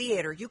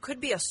theater, you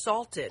could be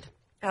assaulted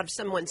out of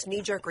someone's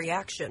knee-jerk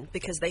reaction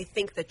because they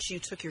think that you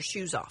took your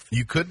shoes off.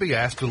 You could be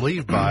asked to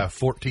leave by a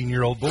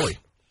 14-year-old boy.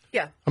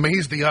 Yeah. I mean,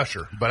 he's the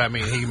usher, but I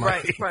mean, he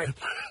might. Right.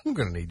 I'm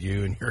going to need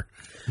you and your.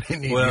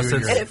 And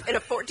if a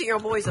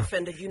 14-year-old boy is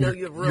offended, you know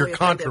you've really your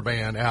offended.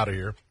 contraband out of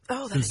here.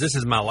 Oh, Since this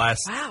is my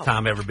last Wow.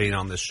 time ever being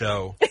on this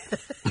show,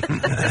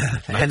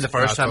 and the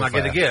first not time so I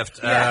get a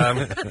fast.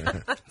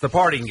 gift, the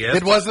parting gift.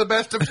 It was the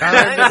best of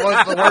times. It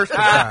was the worst of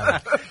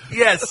times.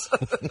 Yes.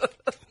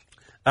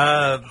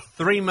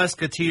 Three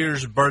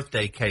Musketeers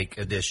birthday cake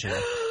edition.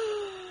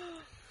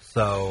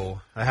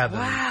 So I have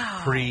them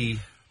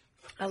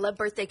I love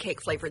birthday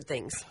cake flavored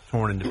things.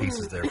 torn into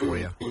pieces there for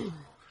you.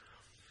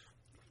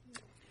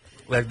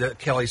 Like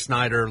Kelly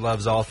Snyder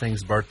loves all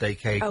things birthday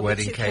cake, Oh,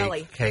 wedding me too, cake,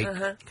 Kelly. cake,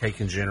 Uh-huh.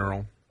 cake in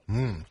general.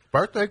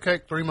 Birthday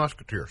cake, Three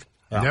Musketeers.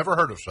 Yeah. Never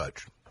heard of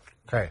such.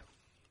 Okay.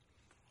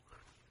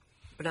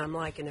 But I'm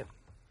liking it.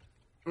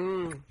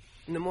 And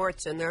the more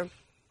it's in there,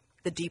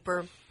 the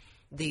deeper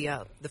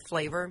the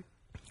flavor.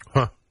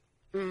 Huh.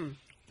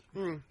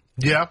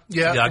 Yeah.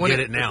 Yeah, I When get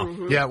it now.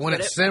 Yeah, when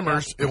Get it it?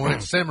 simmers,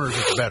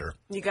 it's better.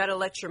 You got to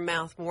let your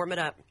mouth warm it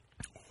up.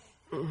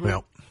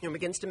 Well, It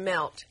begins to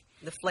melt.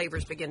 The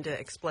flavors begin to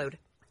explode.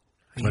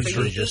 that's But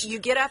true. you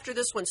get after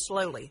this one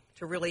slowly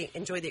to really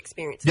enjoy the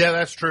experience. Yeah,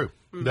 that's true.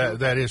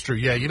 That is true.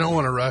 Yeah, you don't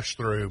want to rush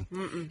through.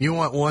 You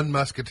want one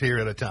musketeer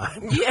at a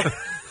time. Yeah,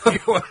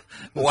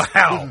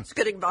 Wow. it's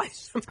good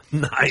advice.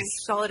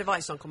 Nice. Solid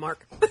advice, Uncle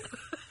Mark.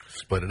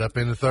 Split it up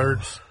into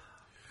thirds.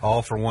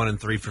 All for 1 and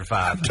 3 for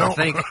 5. Don't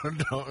I think.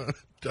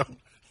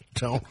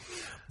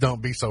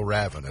 don't be so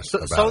ravenous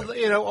about So,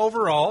 it.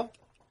 overall,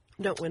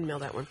 Don't windmill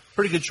that one.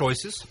 pretty good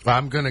choices.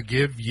 I'm going to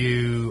give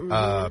you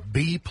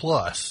B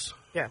plus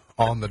Yeah.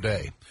 on the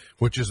day,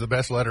 which is the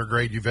best letter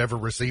grade you've ever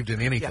received in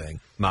anything.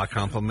 My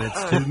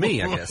compliments to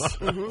me, I guess.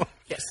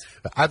 Yes.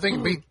 I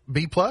think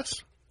B plus.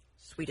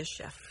 Swedish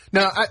chef.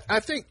 Now I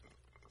think.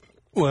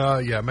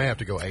 Well, yeah, I may have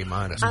to go A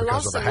minus I because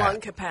lost of the the lung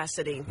hat.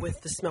 capacity with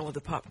the smell of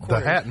the popcorn. The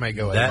hat may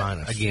go A That,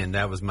 minus. again,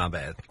 that was my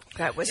bad.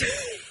 That was,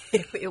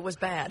 it was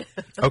bad.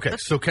 Okay,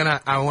 so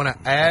I want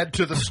to add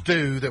to the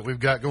stew that we've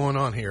got going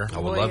on here. I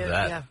would love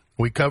that. Yeah.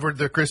 We covered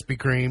the Krispy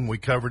Kreme. We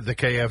covered the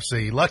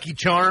KFC. Lucky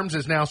Charms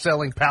is now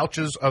selling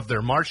pouches of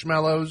their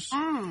marshmallows.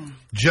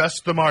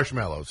 Just the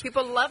marshmallows.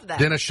 People love that.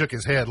 Dennis shook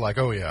his head like,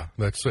 oh, yeah,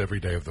 that's every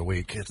day of the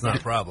week. It's not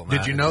a problem.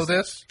 Did you know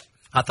this?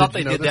 I thought Did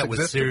you they know did this that with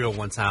existed? cereal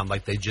one time,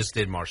 like they just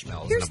did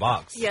marshmallows in a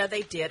box. Yeah,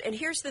 they did. And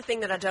here's the thing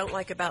that I don't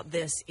like about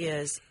this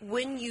is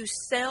when you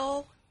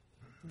sell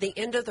the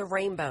end of the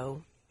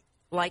rainbow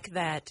like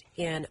that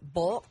in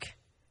bulk,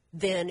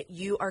 then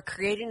you are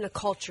creating a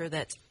culture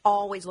that's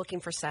always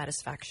looking for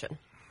satisfaction.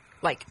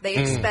 Like they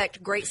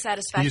expect great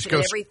satisfaction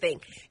in everything.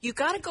 You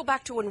got to go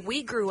back to when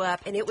we grew up,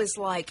 and it was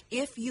like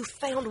if you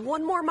found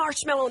one more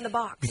marshmallow in the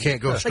box, You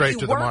can't go like straight you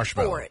to the worked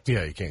marshmallow. for it.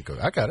 Yeah, you can't go.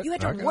 I got it. You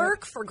had I to got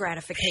work for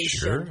gratification.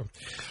 Sure.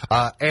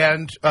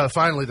 And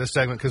finally, this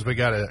segment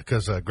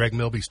because Greg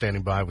Milby's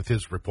standing by with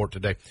his report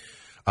today.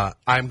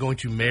 I'm going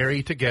to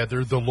marry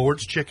together the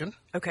Lord's Chicken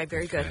Okay,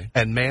 very good.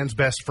 and Man's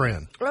Best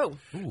Friend. Oh,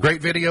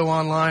 Great video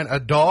online. A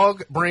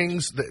dog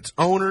brings its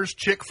owner's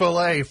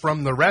Chick-fil-A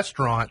from the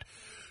restaurant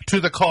to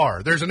the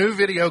car. There's a new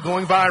video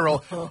going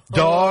viral.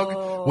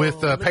 Dog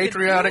with a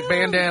patriotic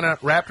bandana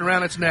wrapped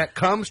around its neck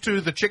comes to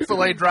the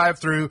Chick-fil-A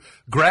drive-thru,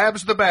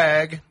 grabs the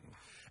bag,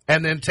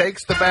 and then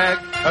takes the bag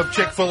of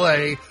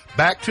Chick-fil-A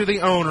back to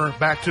the owner,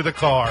 back to the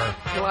car.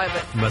 love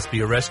it. Must be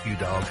a rescue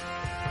dog.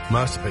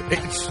 Must be.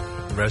 It's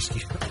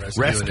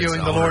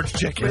Rescuing the Lord's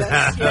Chicken.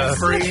 Yes.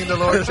 Freeing the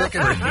Lord's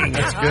Chicken.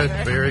 That's good.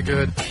 Very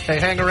good.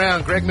 Hey, hang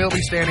around. Greg Milby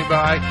standing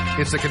by.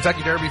 It's the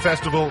Kentucky Derby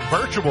Festival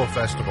virtual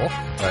festival.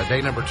 Day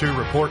number 2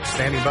 report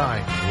standing by.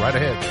 Right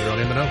ahead. You're on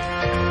In the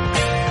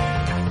Know.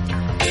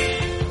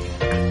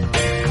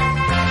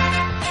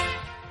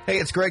 Hey,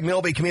 it's Greg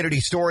Milby,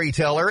 community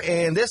storyteller,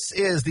 and this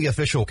is the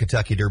official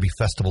Kentucky Derby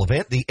Festival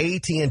event, the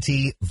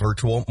AT&T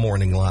Virtual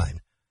Morning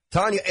Line.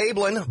 Tanya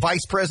Ablin,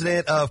 Vice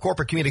President of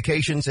Corporate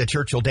Communications at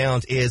Churchill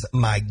Downs, is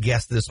my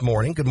guest this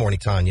morning. Good morning,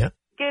 Tanya.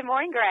 Good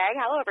morning, Greg.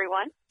 Hello,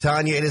 everyone.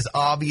 Tanya, it is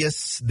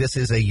obvious this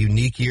is a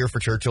unique year for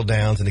Churchill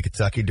Downs and the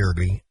Kentucky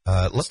Derby.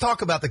 Let's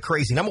talk about the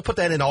crazy, and I'm going to put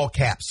that in all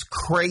caps,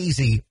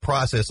 crazy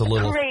process a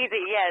little. Crazy,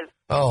 yes.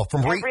 Oh,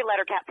 from Every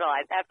letter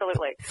capitalized,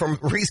 absolutely. from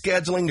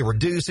rescheduling to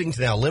reducing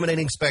to now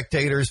eliminating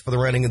spectators for the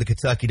running of the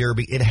Kentucky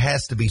Derby. It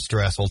has to be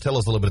stressful. Tell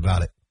us a little bit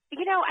about it.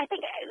 You know, I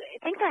think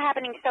things are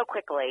happening so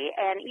quickly,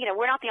 and, you know,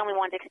 we're not the only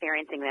ones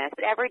experiencing this,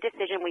 but every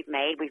decision we've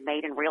made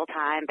in real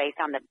time based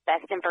on the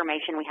best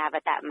information we have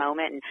at that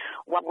moment and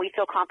what we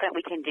feel confident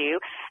we can do.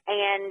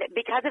 And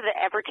because of the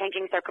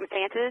ever-changing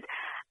circumstances,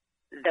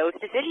 those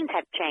decisions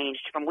have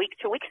changed from week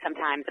to week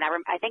sometimes. And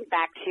I think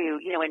back to,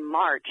 in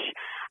March,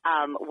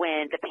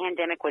 when the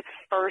pandemic was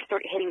first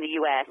sort of hitting the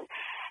U.S.,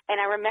 and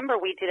I remember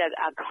we did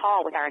a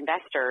call with our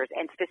investors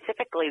and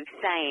specifically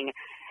saying,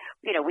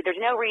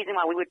 there's no reason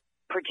why we would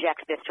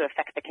project this to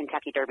affect the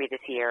Kentucky Derby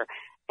this year.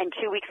 And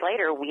 2 weeks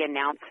later, we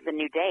announced the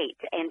new date.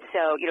 And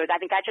so, I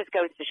think that just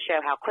goes to show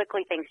how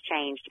quickly things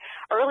changed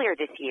earlier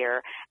this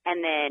year.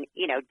 And then,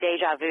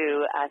 deja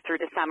vu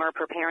through the summer,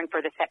 preparing for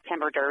the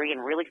September Derby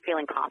and really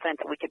feeling confident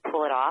that we could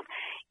pull it off.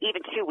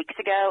 Even 2 weeks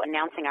ago,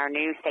 announcing our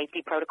new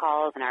safety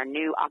protocols and our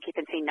new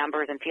occupancy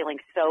numbers and feeling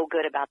so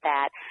good about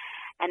that.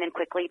 And then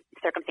quickly,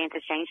 circumstances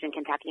changed in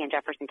Kentucky and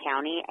Jefferson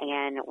County,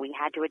 and we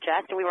had to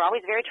adjust. And we were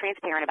always very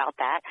transparent about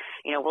that.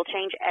 We'll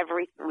change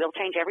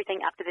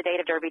everything up to the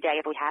date of Derby Day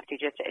if we have to,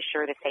 just to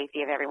assure the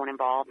safety of everyone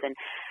involved. And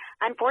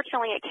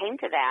unfortunately, it came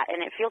to that,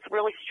 and it feels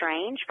really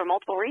strange for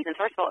multiple reasons.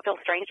 First of all, it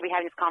feels strange to be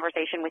having this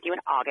conversation with you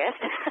in August.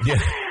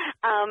 Yeah.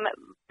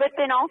 But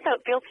then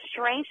also, it feels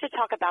strange to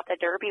talk about the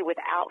Derby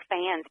without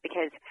fans,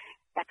 because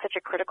that's such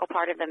a critical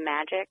part of the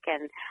magic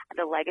and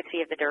the legacy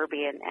of the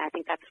Derby. And I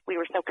think we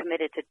were so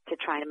committed to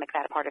trying to make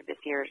that a part of this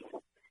year's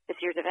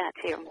event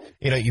too.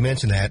 You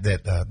mentioned that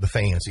the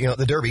fans,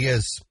 the Derby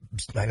is,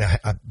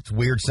 it's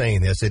weird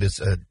saying this. It is,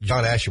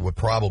 John Asher would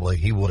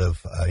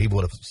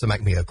have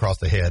smacked me across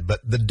the head, but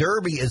the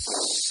Derby is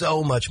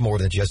so much more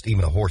than just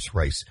even a horse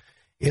race.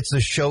 It's a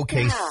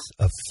showcase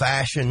of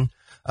fashion.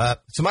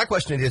 So my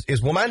question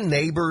is, will my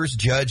neighbors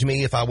judge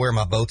me if I wear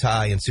my bow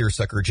tie and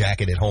seersucker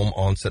jacket at home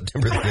on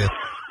September the 5th?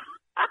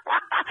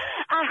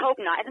 I hope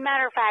not. As a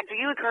matter of fact,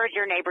 you encourage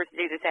your neighbors to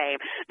do the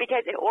same,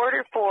 because in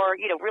order for,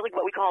 really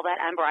what we call that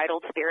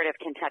unbridled spirit of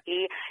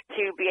Kentucky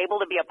to be able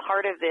to be a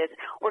part of this,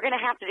 we're going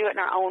to have to do it in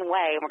our own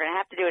way, and we're going to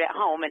have to do it at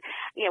home. And,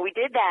 we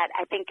did that,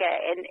 I think,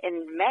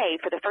 in May,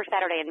 for the first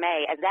Saturday in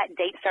May. As that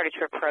date started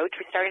to approach,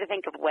 we started to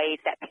think of ways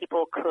that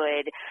people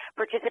could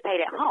participate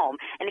at home.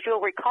 And if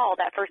you'll recall,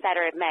 that first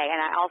Saturday of May, and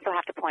I also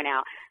have to point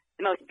out,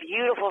 the most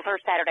beautiful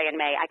first Saturday in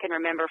May I can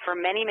remember for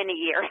many, many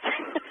years.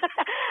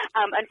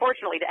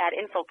 Unfortunately, to add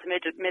insult to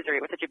misery,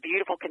 it was such a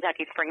beautiful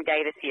Kentucky spring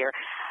day this year.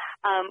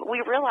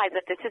 We realized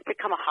that this has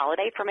become a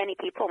holiday for many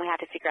people, and we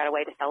have to figure out a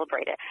way to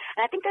celebrate it.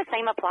 And I think the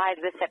same applies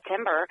this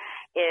September.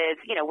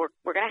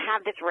 We're going to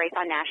have this race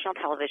on national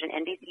television.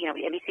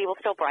 NBC will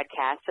still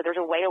broadcast, so there's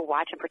a way to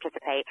watch and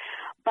participate.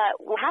 But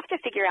we'll have to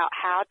figure out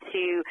how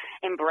to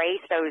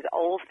embrace those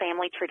old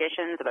family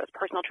traditions, those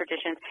personal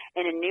traditions,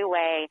 in a new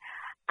way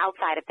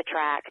outside of the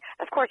track.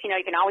 Of course, you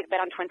can always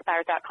bet on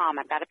TwinSpires.com.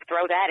 I've got to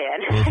throw that in.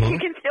 Mm-hmm. You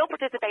can still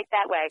participate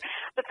that way.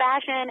 The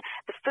fashion,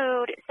 the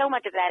food, so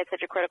much of that is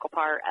such a critical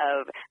part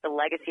of the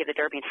legacy of the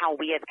Derby and how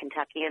we as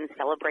Kentuckians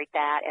celebrate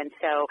that. And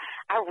so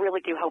I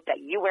really do hope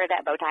that you wear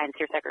that bow tie and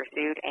seersucker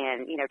suit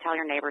and, tell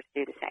your neighbors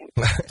to do the same.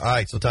 All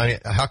right. So, Tanya,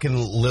 how can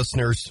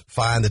listeners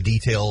find the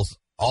details,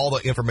 all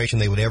the information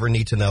they would ever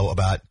need to know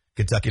about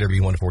Kentucky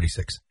Derby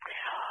 146?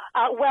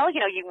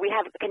 We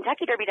have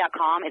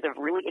KentuckyDerby.com is a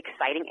really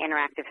exciting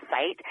interactive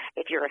site.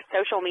 If you're a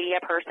social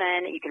media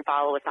person, you can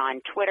follow us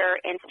on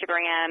Twitter,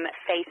 Instagram,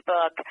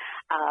 Facebook.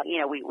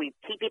 We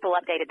keep people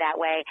updated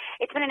that way.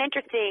 It's been an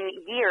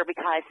interesting year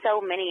because so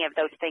many of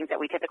those things that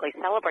we typically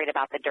celebrate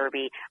about the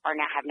Derby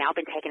have now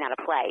been taken out of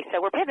play. So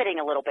we're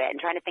pivoting a little bit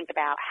and trying to think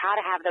about how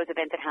to have those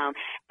events at home.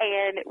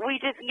 And we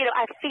just,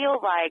 I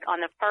feel like on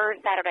the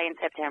first Saturday in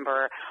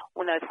September,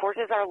 when those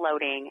horses are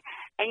loading,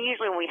 and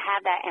usually when we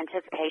have that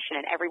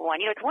anticipation and everyone,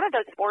 it's one of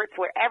those sports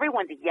where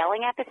everyone's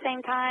yelling at the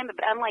same time,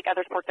 but unlike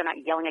other sports, they're not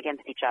yelling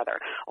against each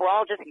other. We're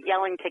all just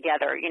yelling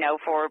together,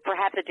 for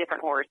perhaps a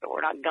different horse, but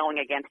we're not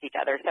going against each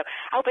other. So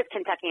I hope as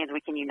Kentuckians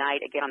we can unite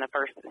again on the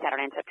first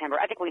Saturday in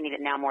September. I think we need it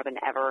now more than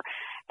ever.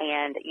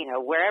 And,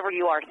 wherever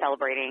you are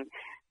celebrating,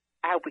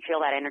 I hope we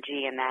feel that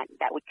energy and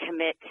that we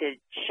commit to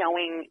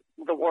showing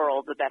the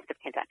world the best of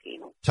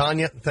Kentucky.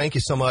 Tanya, thank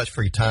you so much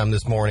for your time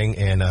this morning,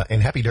 and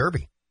happy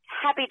Derby.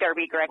 Happy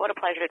Derby, Greg. What a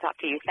pleasure to talk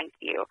to you. Thank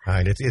you. All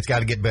right. It's got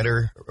to get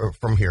better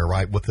from here,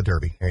 right, with the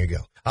Derby. There you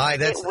go. All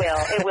right. It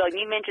will.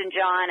 You mentioned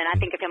John, and I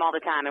think of him all the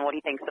time and what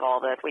he thinks of all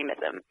of us. We miss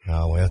him.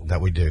 Oh, well,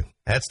 that we do.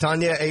 That's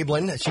Tanya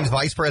Ablin. She's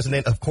Vice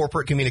President of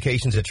Corporate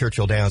Communications at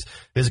Churchill Downs.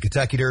 Visit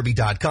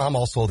KentuckyDerby.com.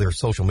 Also, their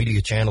social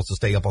media channels to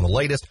stay up on the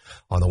latest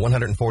on the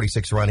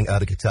 146th running of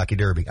the Kentucky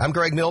Derby. I'm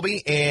Greg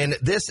Milby, and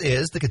this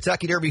is the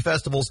Kentucky Derby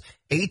Festival's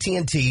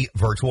AT&T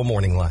Virtual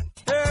Morning Line.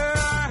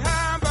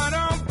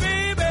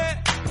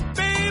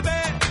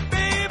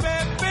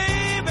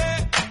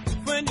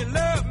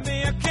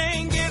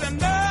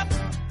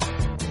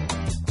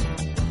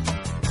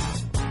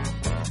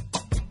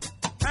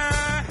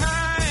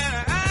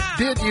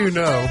 Did you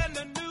know,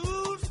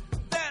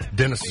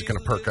 Dennis is going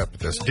to perk up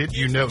with this, did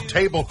you know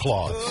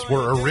tablecloths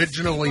were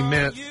originally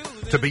meant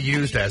to be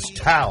used as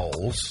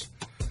towels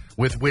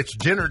with which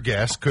dinner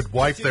guests could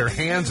wipe their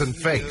hands and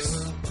face?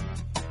 So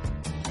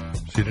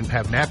you didn't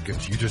have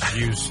napkins, you just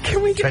used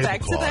Can we get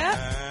tablecloth.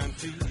 back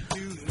to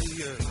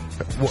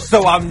that?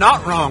 So I'm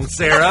not wrong,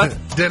 Sarah.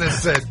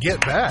 Dennis said,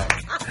 get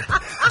back.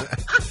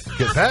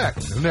 Get back.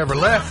 You never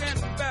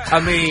left. I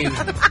mean,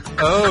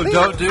 Oh,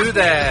 don't do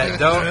that.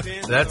 Don't.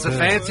 That's a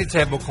fancy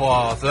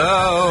tablecloth.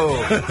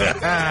 Oh.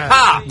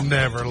 Ha!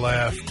 Never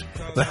left.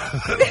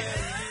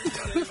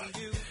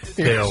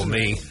 Tell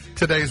me.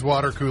 Today's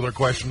water cooler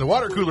question. The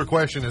water cooler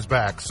question is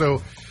back.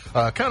 So,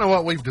 kind of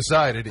what we've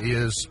decided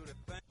is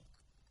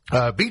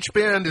Beach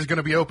Bend is going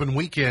to be open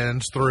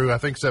weekends through, I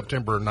think,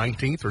 September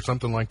 19th or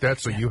something like that.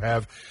 So you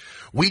have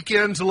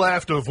weekends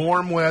left of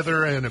warm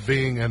weather and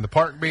the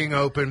park being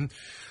open.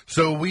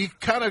 So we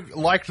kind of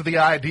liked the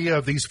idea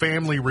of these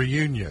family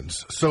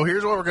reunions. So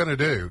here's what we're going to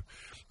do.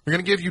 We're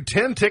going to give you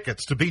 10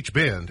 tickets to Beach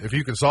Bend if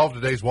you can solve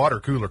today's water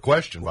cooler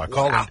question by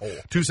calling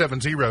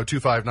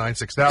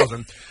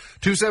 270-259-6000.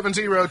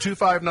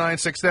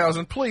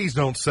 270-259-6000. Please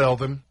don't sell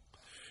them.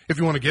 If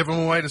you want to give them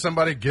away to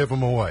somebody, give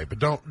them away. But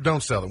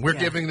don't sell them. We're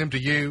giving them to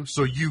you,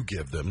 so you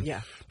give them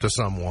to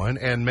someone.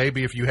 And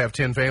maybe if you have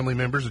 10 family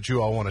members that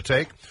you all want to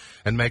take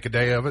and make a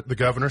day of it, the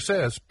governor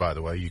says, by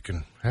the way, you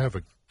can have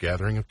a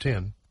gathering of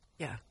 10.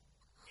 Yeah.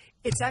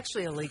 It's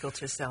actually illegal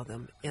to sell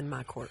them in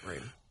my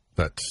courtroom.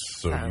 You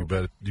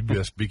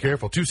best be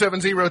careful.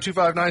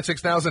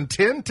 270-259-6000.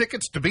 10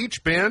 tickets to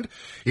Beach Bend.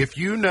 If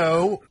you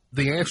know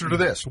the answer to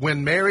this,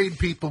 when married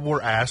people were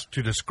asked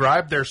to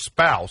describe their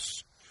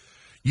spouse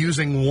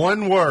using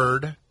one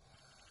word,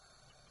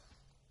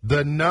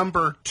 the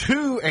number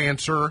 2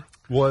 answer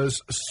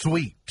was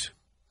sweet.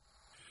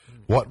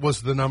 What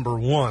was the number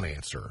 1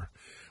 answer?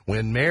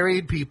 When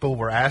married people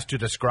were asked to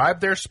describe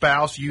their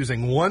spouse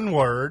using one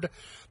word,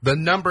 the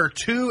number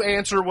 2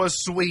 answer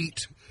was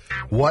sweet.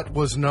 What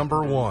was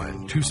number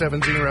 1?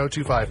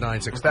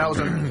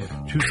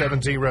 270-259-6000.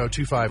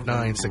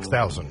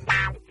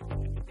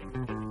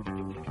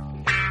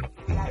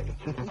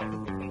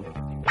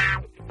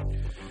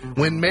 270-259-6000.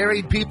 When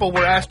married people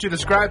were asked to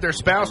describe their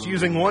spouse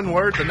using one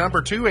word, the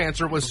number 2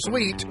 answer was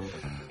sweet.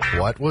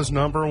 What was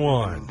number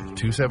 1?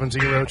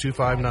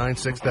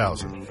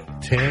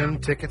 270-259-6000. 10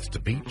 tickets to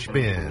Beach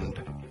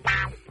Bend.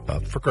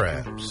 Up for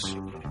grabs.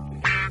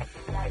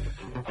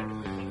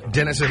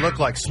 Dennis, it looked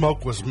like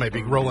smoke was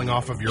maybe rolling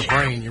off of your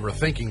brain. You were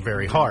thinking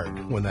very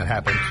hard when that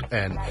happened.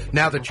 And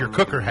now that your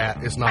cooker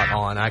hat is not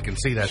on, I can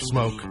see that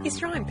smoke He's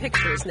drawing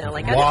pictures now.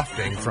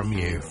 wafting from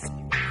you.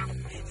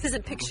 This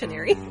isn't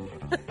Pictionary.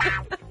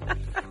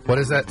 What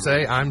does that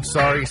say? I'm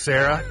sorry,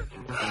 Sarah.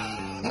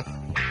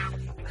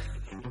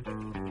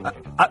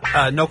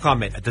 No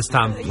comment at this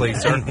time,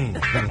 please, sir.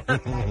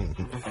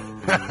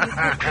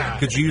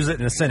 Could you use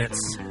it in a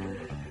sentence?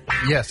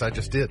 Yes, I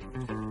just did.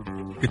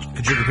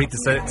 Could you repeat the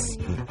sentence?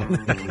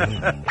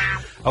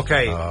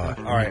 Okay. All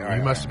right.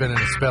 You must have been in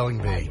a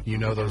spelling bee. You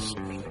know those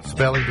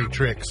spelling bee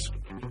tricks.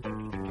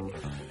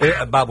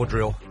 A Bible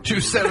drill.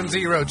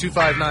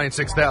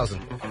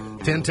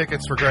 270-259-6000. 10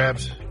 tickets for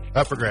grabs.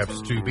 Up for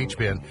grabs to Beach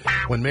Bend.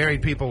 When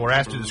married people were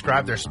asked to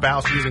describe their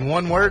spouse using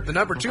one word, the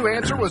number 2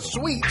 answer was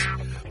sweet.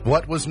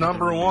 What was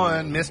number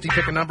 1? Misty,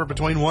 pick a number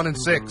between 1 and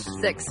 6.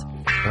 6.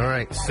 All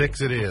right,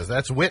 6 it is.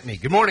 That's Whitney.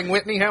 Good morning,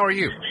 Whitney. How are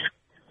you?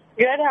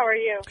 Good. How are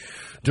you?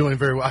 Doing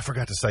very well. I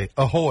forgot to say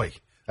ahoy.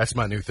 That's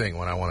my new thing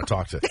when I want to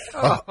talk to.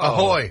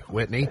 Ahoy,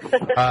 Whitney.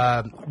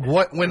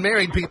 When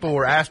married people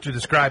were asked to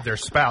describe their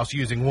spouse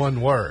using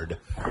one word,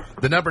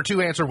 the number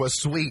 2 answer was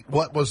sweet.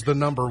 What was the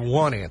number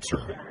 1 answer?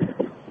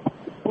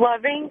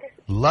 Loving.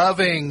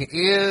 Loving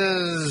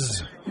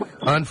is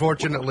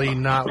unfortunately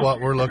not what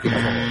we're looking for.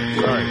 All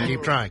right,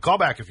 keep trying. Call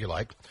back if you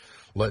like.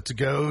 Let's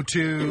go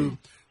to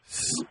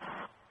Steve.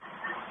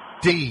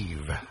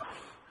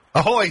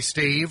 Ahoy,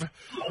 Steve.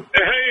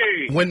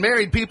 Hey. When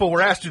married people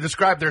were asked to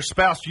describe their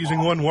spouse using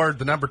one word,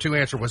 the number 2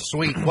 answer was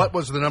sweet. What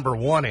was the number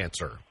 1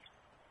 answer?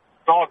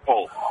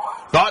 Thoughtful.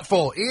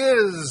 Thoughtful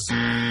is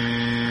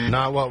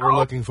not what we're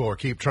looking for.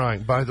 Keep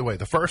trying. By the way,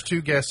 the first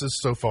 2 guesses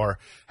so far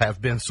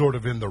have been sort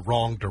of in the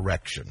wrong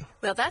direction.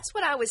 Well, that's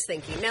what I was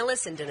thinking. Now,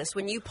 listen, Dennis,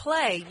 when you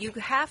play, you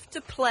have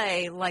to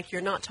play like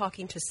you're not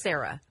talking to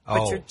Sarah,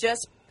 but you're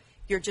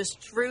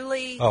just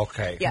truly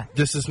Okay. Yeah.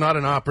 This is not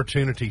an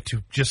opportunity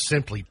to just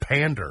simply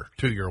pander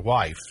to your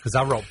wife. Because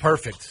I wrote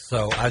perfect,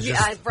 so I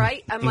just...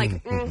 Right? I'm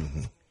like,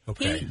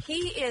 Okay.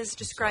 He is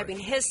describing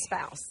his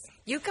spouse.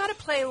 You've got to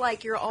play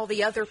like you're all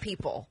the other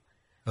people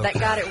that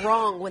got it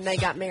wrong when they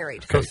got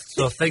married.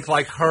 So think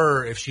like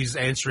her if she's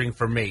answering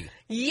for me.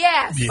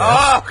 Yes.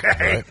 Oh, okay.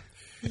 Right?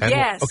 And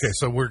Yes. Okay,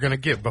 so we're going to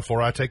give,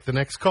 before I take the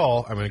next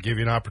call, I'm going to give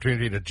you an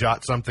opportunity to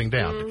jot something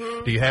down.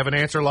 Mm-hmm. Do you have an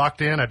answer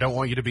locked in? I don't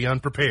want you to be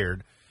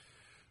unprepared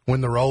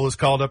when the roll is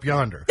called up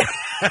yonder.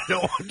 I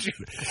don't want you.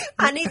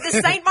 I need the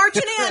Saint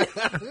marching in.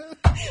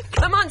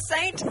 Come on,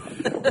 Saint.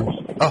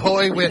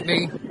 Ahoy,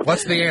 Whitney.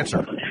 What's the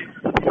answer?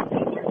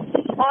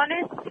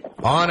 Honest.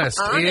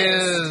 Honest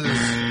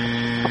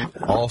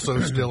is also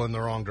still in the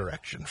wrong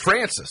direction.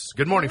 Francis.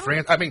 Good morning,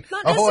 Francis. Not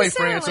ahoy,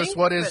 necessarily, Francis.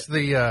 What is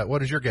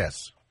what is your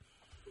guess?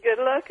 Good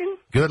looking.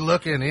 Good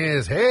looking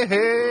is,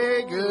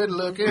 hey, good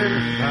looking.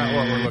 Not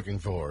what we're looking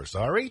for.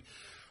 Sorry.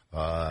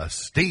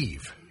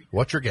 Steve,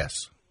 what's your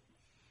guess?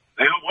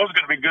 It was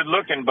going to be good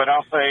looking, but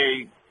I'll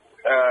say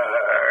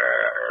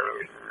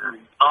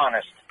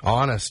honest.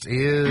 Honest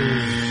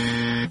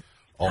is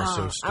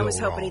also still I was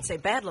hoping wrong. he'd say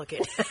bad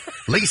looking.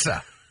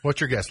 Lisa. What's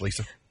your guess,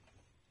 Lisa?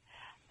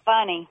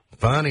 Funny.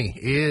 Funny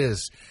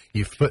is,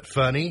 you put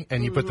funny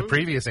and you put the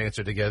previous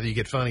answer together, you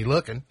get funny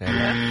looking.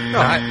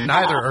 And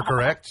neither are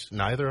correct.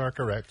 Neither are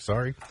correct.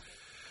 Sorry.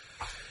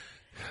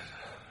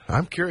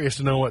 I'm curious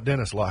to know what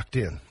Dennis locked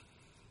in.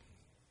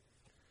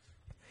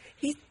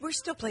 We're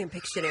still playing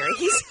Pictionary.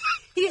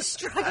 He is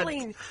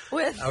struggling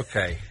with.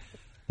 Okay.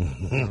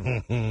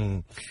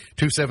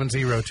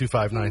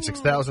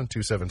 270-259-6000,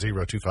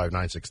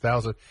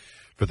 270-259-6000.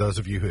 For those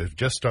of you who have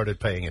just started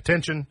paying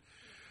attention,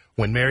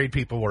 when married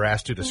people were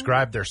asked to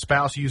describe their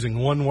spouse using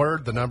one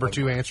word, the number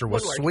 2 answer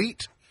was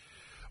sweet.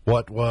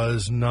 What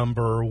was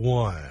number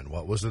 1?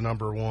 What was the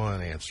number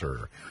 1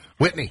 answer?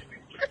 Whitney.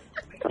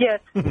 Yes.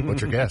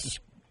 What's your guess?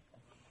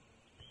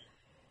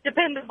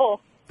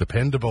 Dependable.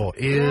 Dependable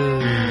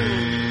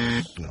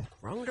is... No.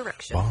 Wrong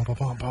direction. Bum, bum,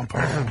 bum, bum,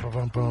 bum,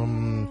 bum,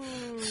 bum.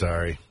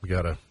 Sorry. I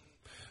gotta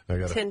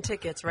 10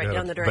 tickets right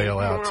down the drain. Bail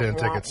out. 10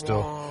 tickets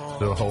still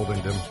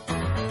holding them.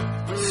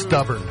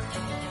 Stubborn.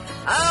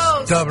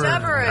 Oh, stubborn.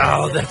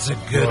 Oh, that's a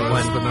good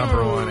Was one. the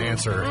number 1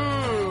 answer.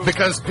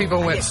 Because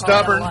people went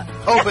stubborn.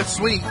 Oh, but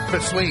sweet.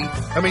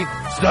 I mean,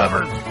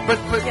 stubborn. But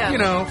Yeah. you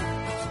know,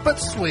 but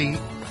sweet.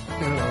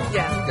 You know,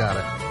 Yeah. You got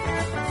it.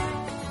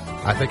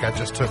 I think I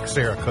just took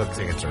Sarah Cook's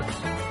answer.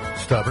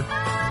 Stubborn.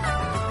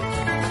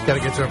 Got to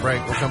get to a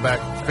break. We'll come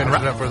back, finish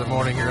it up for the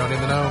morning here on In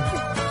the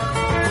Know.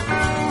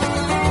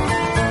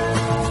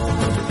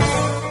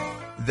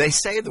 They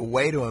say the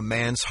way to a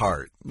man's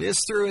heart is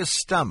through his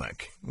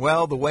stomach.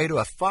 Well, the way to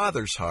a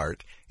father's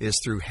heart is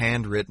through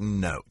handwritten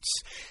notes.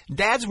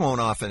 Dads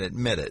won't often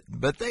admit it,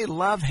 but they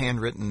love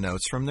handwritten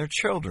notes from their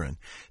children.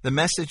 The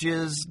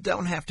messages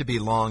don't have to be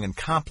long and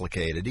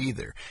complicated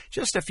either.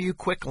 Just a few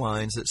quick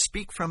lines that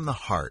speak from the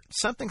heart,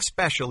 something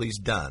special he's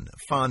done, a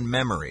fond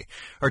memory,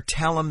 or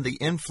tell him the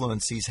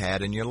influence he's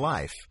had in your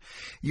life.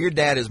 Your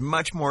dad is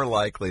much more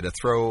likely to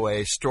throw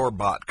away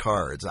store-bought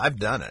cards. I've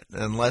done it,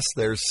 unless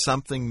there's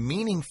something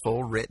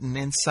meaningful written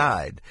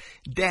inside.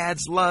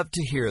 Dads love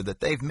to hear that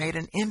they've made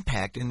an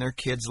impact in their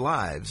kids'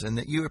 lives and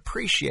that you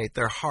appreciate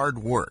their hard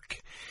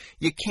work.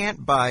 You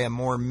can't buy a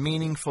more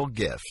meaningful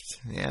gift,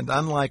 and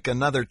unlike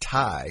another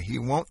tie, he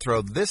won't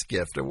throw this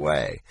gift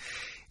away.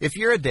 If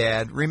you're a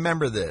dad,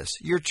 remember this.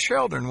 Your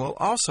children will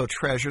also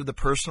treasure the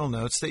personal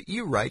notes that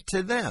you write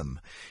to them.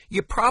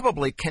 You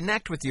probably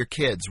connect with your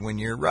kids when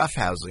you're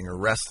roughhousing or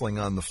wrestling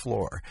on the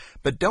floor.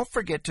 But don't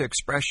forget to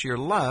express your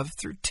love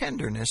through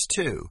tenderness,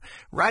 too.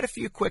 Write a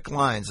few quick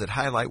lines that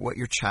highlight what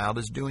your child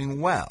is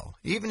doing well,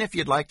 even if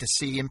you'd like to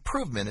see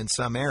improvement in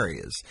some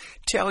areas.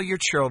 Tell your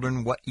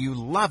children what you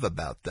love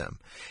about them.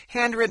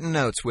 Handwritten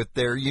notes with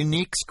their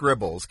unique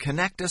scribbles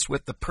connect us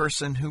with the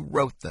person who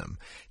wrote them.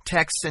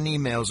 Texts and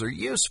emails are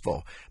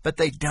useful, but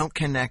they don't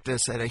connect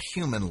us at a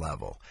human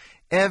level.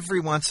 Every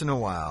once in a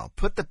while,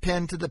 put the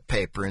pen to the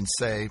paper and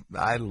say,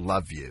 I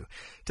love you.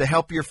 To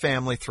help your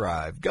family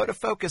thrive, go to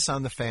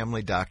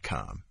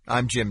FocusOnTheFamily.com.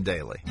 I'm Jim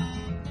Daly.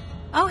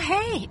 Oh,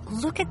 hey,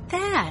 look at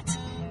that.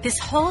 This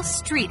whole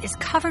street is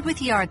covered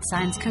with yard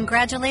signs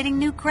congratulating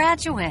new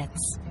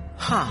graduates.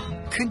 Huh.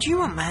 Could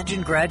you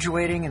imagine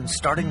graduating and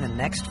starting the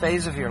next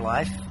phase of your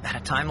life at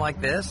a time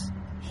like this?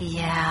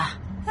 Yeah.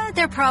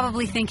 They're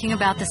probably thinking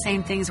about the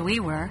same things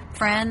we were.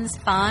 Friends,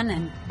 fun,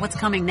 and what's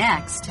coming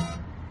next.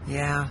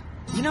 Yeah.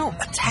 You know,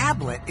 a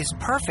tablet is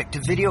perfect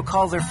to video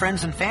call their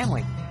friends and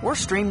family or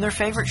stream their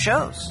favorite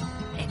shows.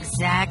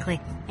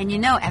 Exactly. And you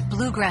know, at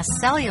Bluegrass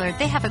Cellular,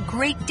 they have a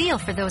great deal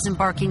for those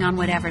embarking on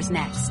whatever's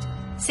next.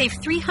 Save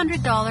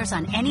 $300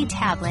 on any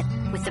tablet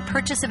with the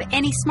purchase of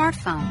any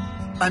smartphone.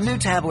 A new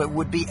tablet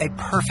would be a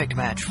perfect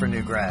match for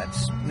new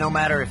grads. No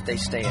matter if they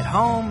stay at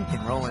home,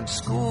 enroll in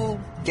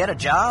school, get a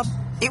job,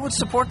 it would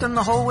support them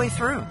the whole way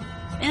through.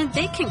 And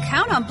they can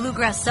count on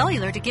Bluegrass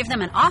Cellular to give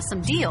them an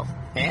awesome deal.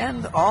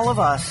 And all of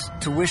us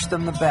to wish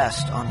them the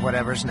best on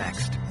whatever's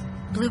next.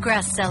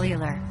 Bluegrass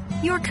Cellular,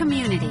 your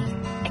community,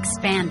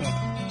 expanded.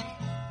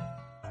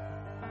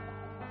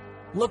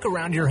 Look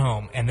around your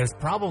home, and there's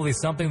probably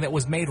something that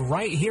was made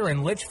right here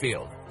in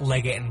Litchfield.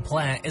 Leggett &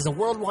 Platt is a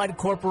worldwide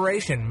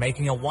corporation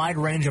making a wide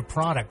range of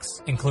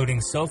products, including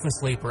sofa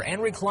sleeper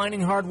and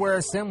reclining hardware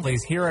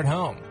assemblies here at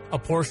home. A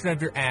portion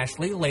of your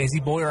Ashley, Lazy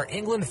Boy, or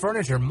England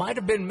furniture might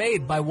have been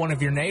made by one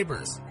of your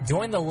neighbors.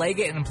 Join the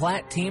Leggett &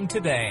 Platt team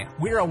today.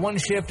 We're a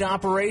one-shift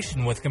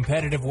operation with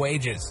competitive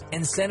wages,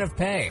 incentive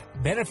pay,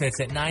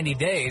 benefits at 90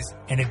 days,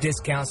 and a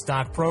discount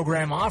stock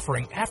program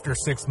offering after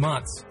 6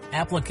 months.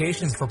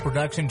 Applications for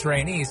production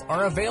trainees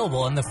are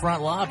available in the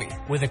front lobby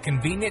with a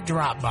convenient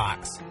drop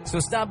box. So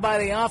stop by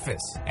the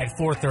office at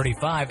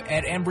 435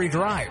 at Embry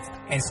Drive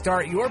and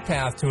start your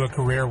path to a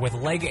career with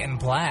Leggett &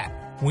 Platt.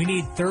 We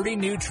need 30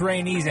 new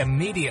trainees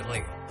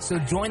immediately. So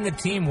join the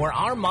team where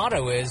our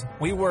motto is,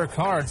 we work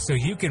hard so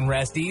you can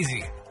rest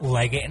easy.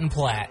 Leggett &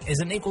 Platt is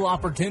an equal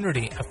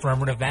opportunity,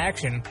 affirmative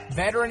action,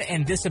 veteran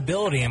and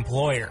disability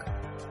employer.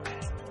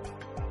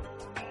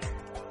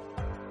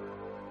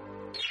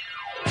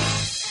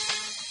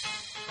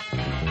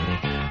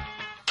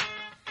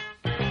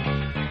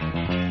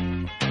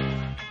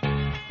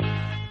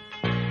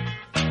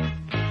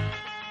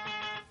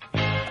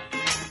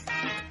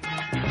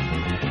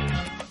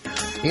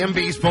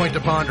 MB's point to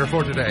ponder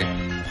for today.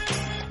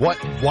 What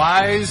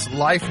wise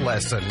life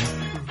lesson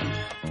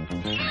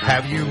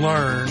have you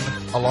learned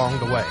along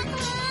the way?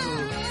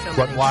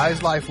 What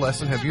wise life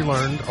lesson have you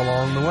learned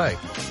along the way?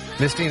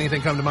 Misty,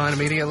 anything come to mind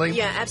immediately?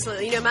 Yeah,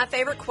 absolutely. You know, my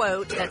favorite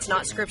quote that's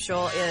not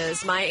scriptural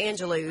is Maya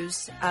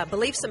Angelou's,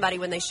 believe somebody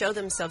when they show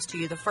themselves to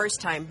you the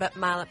first time. But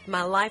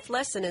my life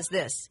lesson is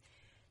this.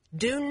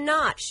 Do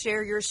not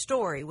share your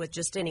story with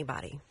just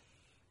anybody.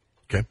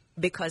 Okay.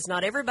 Because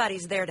not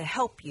everybody's there to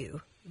help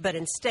you, but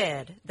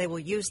instead they will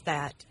use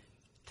that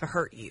to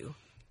hurt you.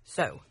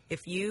 So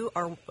if you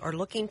are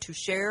looking to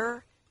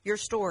share your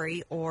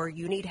story or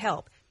you need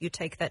help, you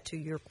take that to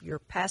your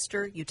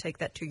pastor, you take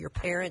that to your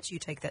parents, you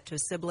take that to a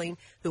sibling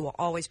who will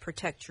always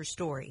protect your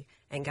story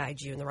and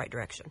guide you in the right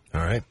direction. All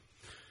right.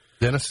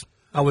 Dennis?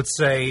 I would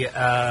say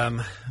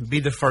be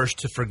the first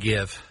to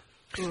forgive.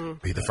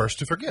 Be the first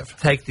to forgive.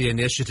 Take the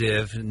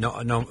initiative.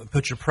 No,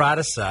 put your pride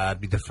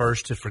aside. Be the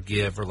first to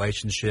forgive.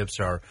 Relationships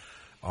are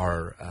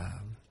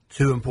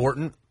too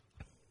important,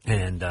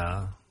 and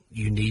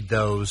you need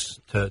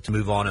those to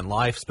move on in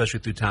life,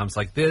 especially through times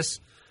like this.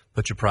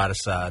 Put your pride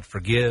aside.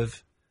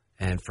 Forgive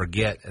and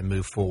forget and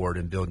move forward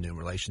and build new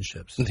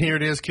relationships. And here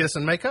it is, Kiss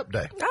and Makeup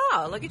Day.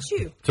 Oh, look at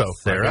you. So,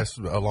 Sarah, I guess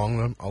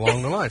along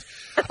the lines.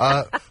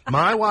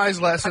 My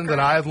wise lesson that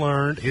I've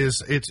learned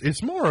is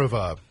it's more of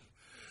a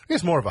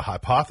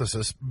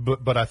hypothesis,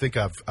 but I think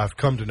I've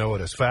come to know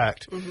it as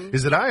fact,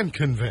 is that I am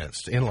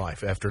convinced in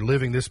life, after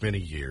living this many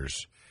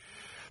years,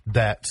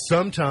 that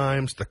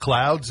sometimes the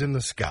clouds in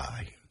the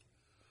sky,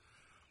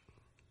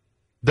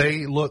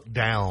 they look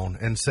down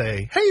and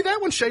say, hey,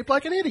 that one's shaped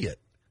like an idiot.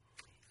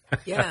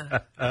 Yeah.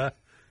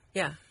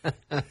 Yeah.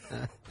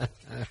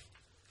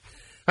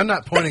 I'm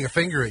not pointing a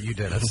finger at you,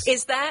 Dennis.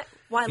 Is that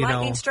why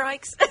lightning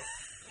strikes?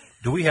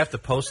 Do we have to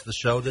post the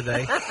show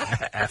today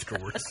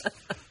afterwards?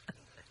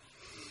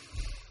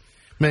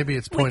 Maybe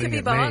it's pointing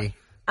at me.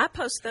 I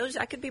post those.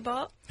 I could be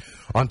bought.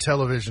 On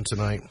television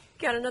tonight.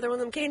 Got another one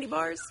of them candy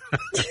bars?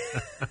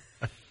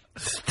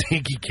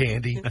 Stinky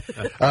candy.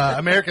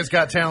 America's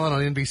Got Talent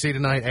on NBC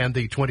tonight and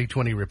the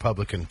 2020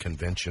 Republican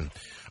Convention.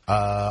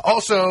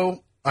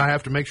 Also, I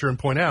have to make sure and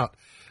point out,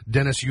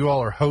 Dennis, you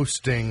all are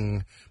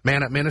hosting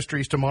Man Up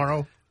Ministries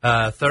tomorrow?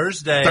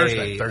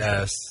 Thursday.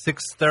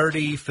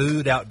 6:30,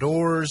 food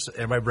outdoors.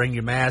 Everybody bring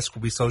your mask.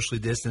 We'll be socially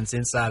distanced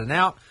inside and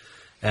out.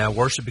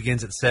 Worship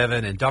begins at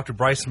 7, and Dr.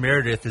 Bryce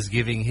Meredith is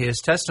giving his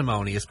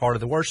testimony as part of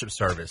the worship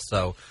service.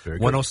 So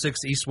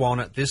 106 East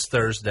Walnut this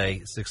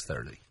Thursday,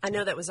 6:30. I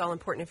know that was all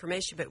important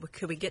information, but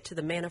could we get to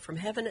the manna from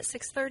heaven at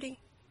 6:30?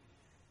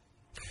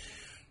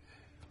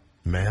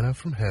 Manna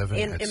from heaven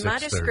at 6:30. In my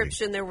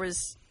description, there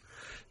was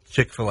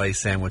Chick-fil-A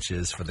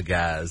sandwiches for the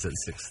guys at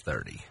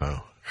 6:30. Oh.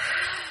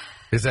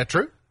 Is that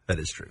true? That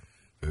is true.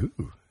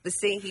 Ooh.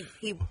 See,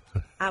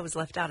 I was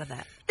left out of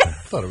that. I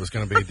thought it was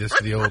going to be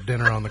just the old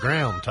dinner on the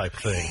ground type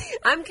thing.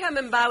 I'm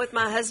coming by with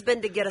my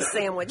husband to get a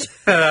sandwich.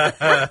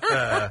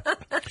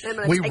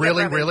 We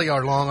really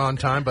are long on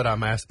time, but I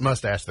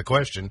must ask the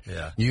question.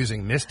 Yeah.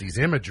 Using Misty's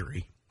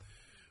imagery,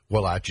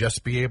 will I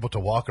just be able to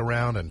walk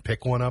around and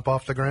pick one up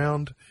off the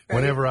ground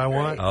whenever I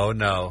want? Oh,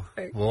 no.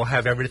 We'll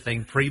have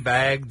everything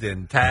pre-bagged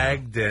and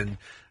tagged and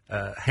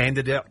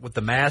handed out with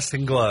the mask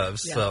and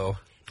gloves. Yeah. So...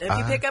 If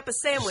you pick up a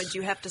sandwich,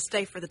 you have to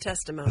stay for the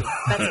testimony.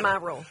 That's my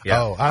rule.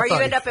 Yeah. Or you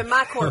end up in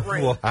my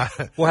courtroom.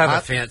 We'll have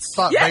a fence.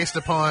 Thought based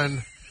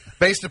upon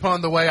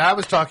the way I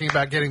was talking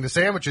about getting the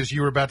sandwiches,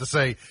 you were about to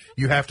say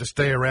you have to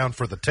stay around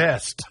for the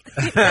test,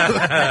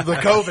 the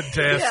COVID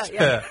test.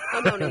 Yeah.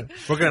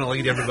 We're going to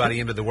lead everybody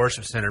into the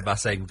worship center by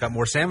saying, we've got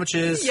more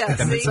sandwiches. Yeah,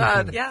 Come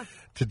inside. Yeah.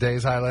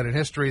 Today's highlight in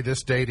history,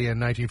 this date in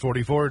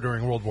 1944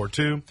 during World War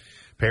II.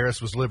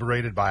 Paris was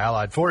liberated by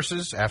Allied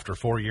forces after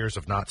 4 years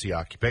of Nazi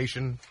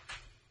occupation.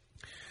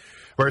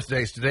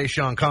 Birthdays today,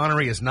 Sean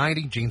Connery is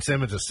 90, Gene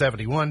Simmons is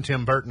 71,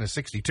 Tim Burton is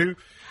 62,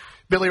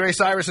 Billy Ray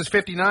Cyrus is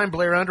 59,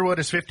 Blair Underwood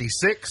is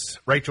 56,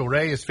 Rachel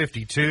Ray is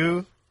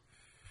 52,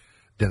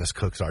 Dennis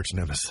Cook's arch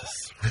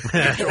nemesis,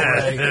 Rachel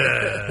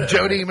Ray.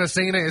 Jody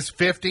Messina is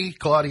 50,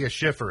 Claudia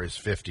Schiffer is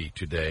 50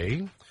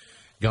 today.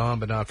 Gone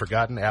but not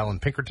forgotten, Alan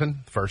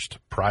Pinkerton, first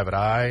private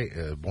eye,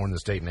 born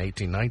this date in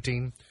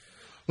 1819.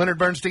 Leonard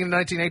Bernstein in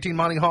 1918,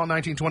 Monty Hall in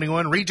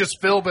 1921, Regis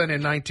Philbin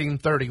in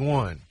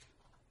 1931.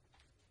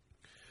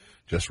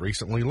 Just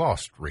recently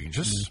lost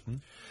Regis. Mm-hmm.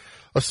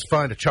 Let's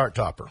find a chart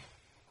topper.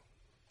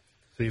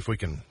 See if we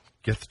can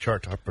get the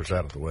chart toppers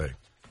out of the way.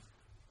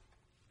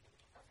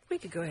 We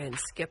could go ahead and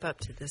skip up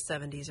to the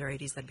 70s or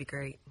 80s. That'd be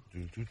great.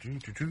 It's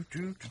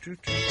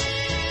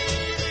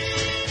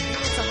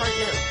a hard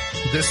note.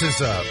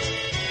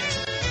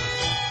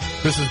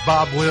 This is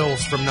Bob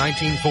Wills from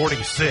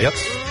 1946. Yep.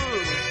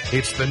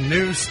 It's the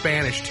new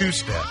Spanish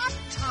two-step.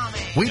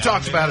 We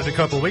talked about it a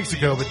couple of weeks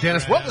ago, but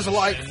Dennis, what was it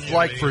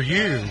like for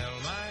you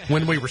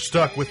when we were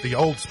stuck with the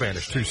old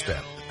Spanish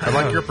two-step? I'd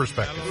like your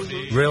perspective.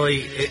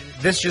 Really,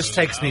 this just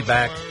takes me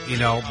back. You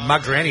know, my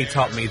granny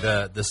taught me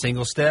the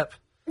single step.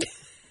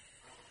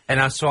 And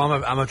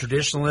I'm a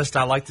traditionalist.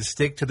 I like to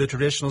stick to the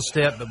traditional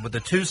step, but when the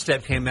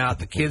two-step came out,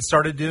 the kids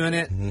started doing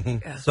it.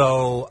 Yeah.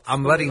 So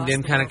I'm letting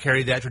them kind of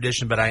carry that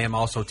tradition, but I am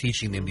also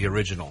teaching them the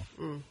original.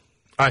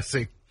 I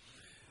see.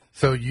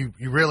 So you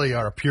really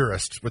are a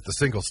purist with the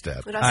single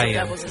step. But I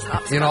that was his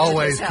hop, and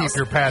always keep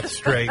your path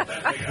straight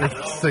with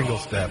the single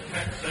step.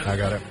 I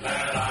got it.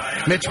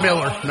 Mitch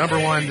Miller, number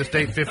one to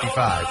State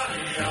 55.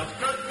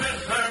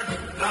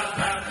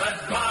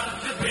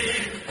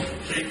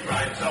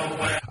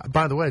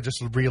 By the way,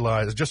 just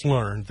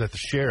learned that the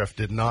sheriff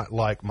did not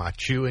like my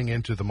chewing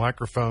into the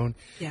microphone.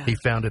 Yeah. He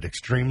found it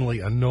extremely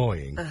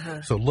annoying.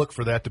 So look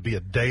for that to be a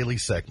daily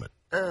segment.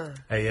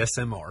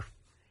 ASMR.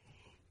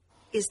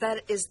 Is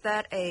that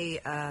a?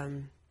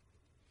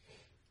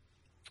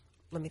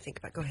 Let me think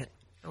about. Go ahead.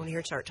 I want to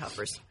hear chart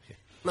toppers.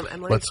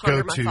 Let's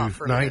go to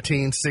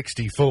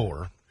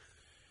 1964.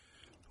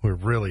 We're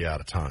really out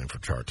of time for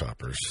chart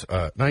toppers.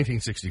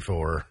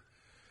 1964.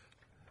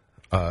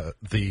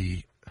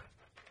 The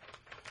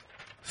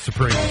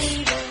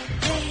Supremes.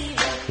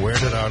 Where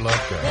did our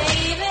love go?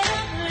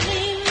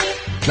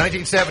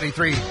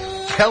 1973.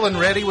 Helen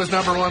Reddy was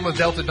number one with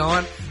Delta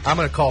Dawn. I'm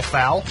going to call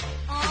foul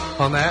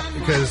on that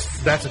because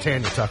that's a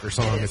Tanya Tucker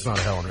song. It's not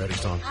a Helen Reddy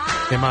song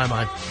in my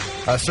mind.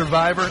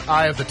 Survivor,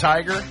 Eye of the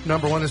Tiger,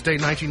 number one this day,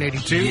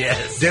 1982.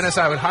 Yes. Dennis,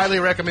 I would highly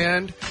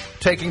recommend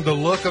taking the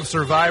look of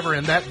Survivor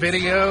in that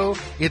video.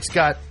 It's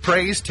got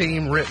Praise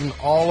Team written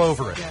all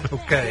over it. Yeah.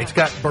 Okay. It's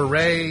got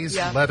berets,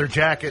 leather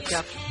jackets,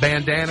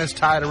 bandanas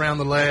tied around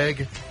the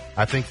leg.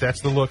 I think that's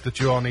the look that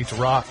you all need to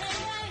rock.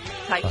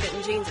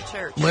 Tight-fitting jeans at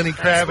church. Lenny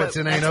Kravitz,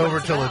 It Ain't Over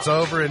Till It's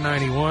Over in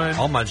 91.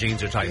 All my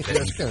jeans are tight-fitting.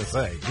 I was going to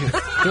say, you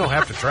don't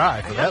have to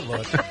try for that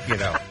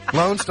look.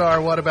 Lone Star,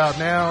 What About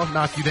Now?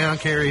 Knock You Down,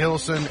 Carrie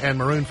Hilson, and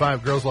Maroon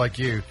 5, Girls Like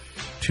You,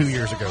 2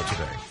 years ago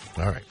today.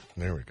 All right,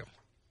 there we go.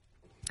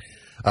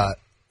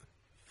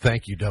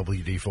 Thank you,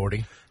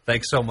 WD-40.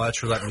 Thanks so much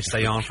for letting me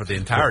stay on for the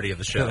entirety of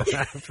the show.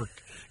 For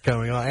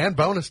coming on, and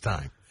bonus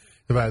time.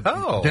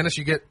 Dennis,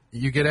 you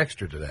get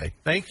extra today.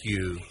 Thank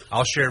you.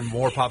 I'll share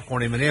more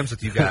popcorn M&Ms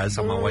with you guys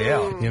on my way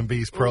out.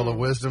 MB's Pearl of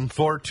Wisdom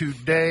for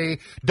today.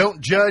 Don't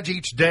judge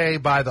each day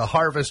by the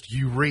harvest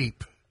you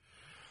reap,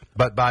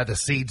 but by the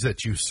seeds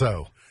that you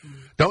sow.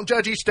 Don't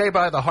judge each day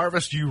by the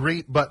harvest you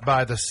reap, but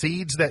by the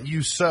seeds that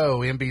you sow.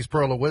 MB's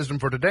Pearl of Wisdom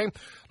for today.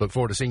 Look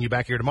forward to seeing you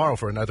back here tomorrow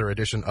for another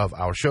edition of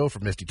our show. For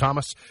Misty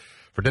Thomas,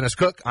 for Dennis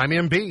Cook, I'm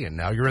MB, and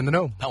now you're in the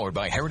know. Powered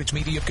by Heritage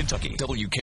Media of Kentucky, WK.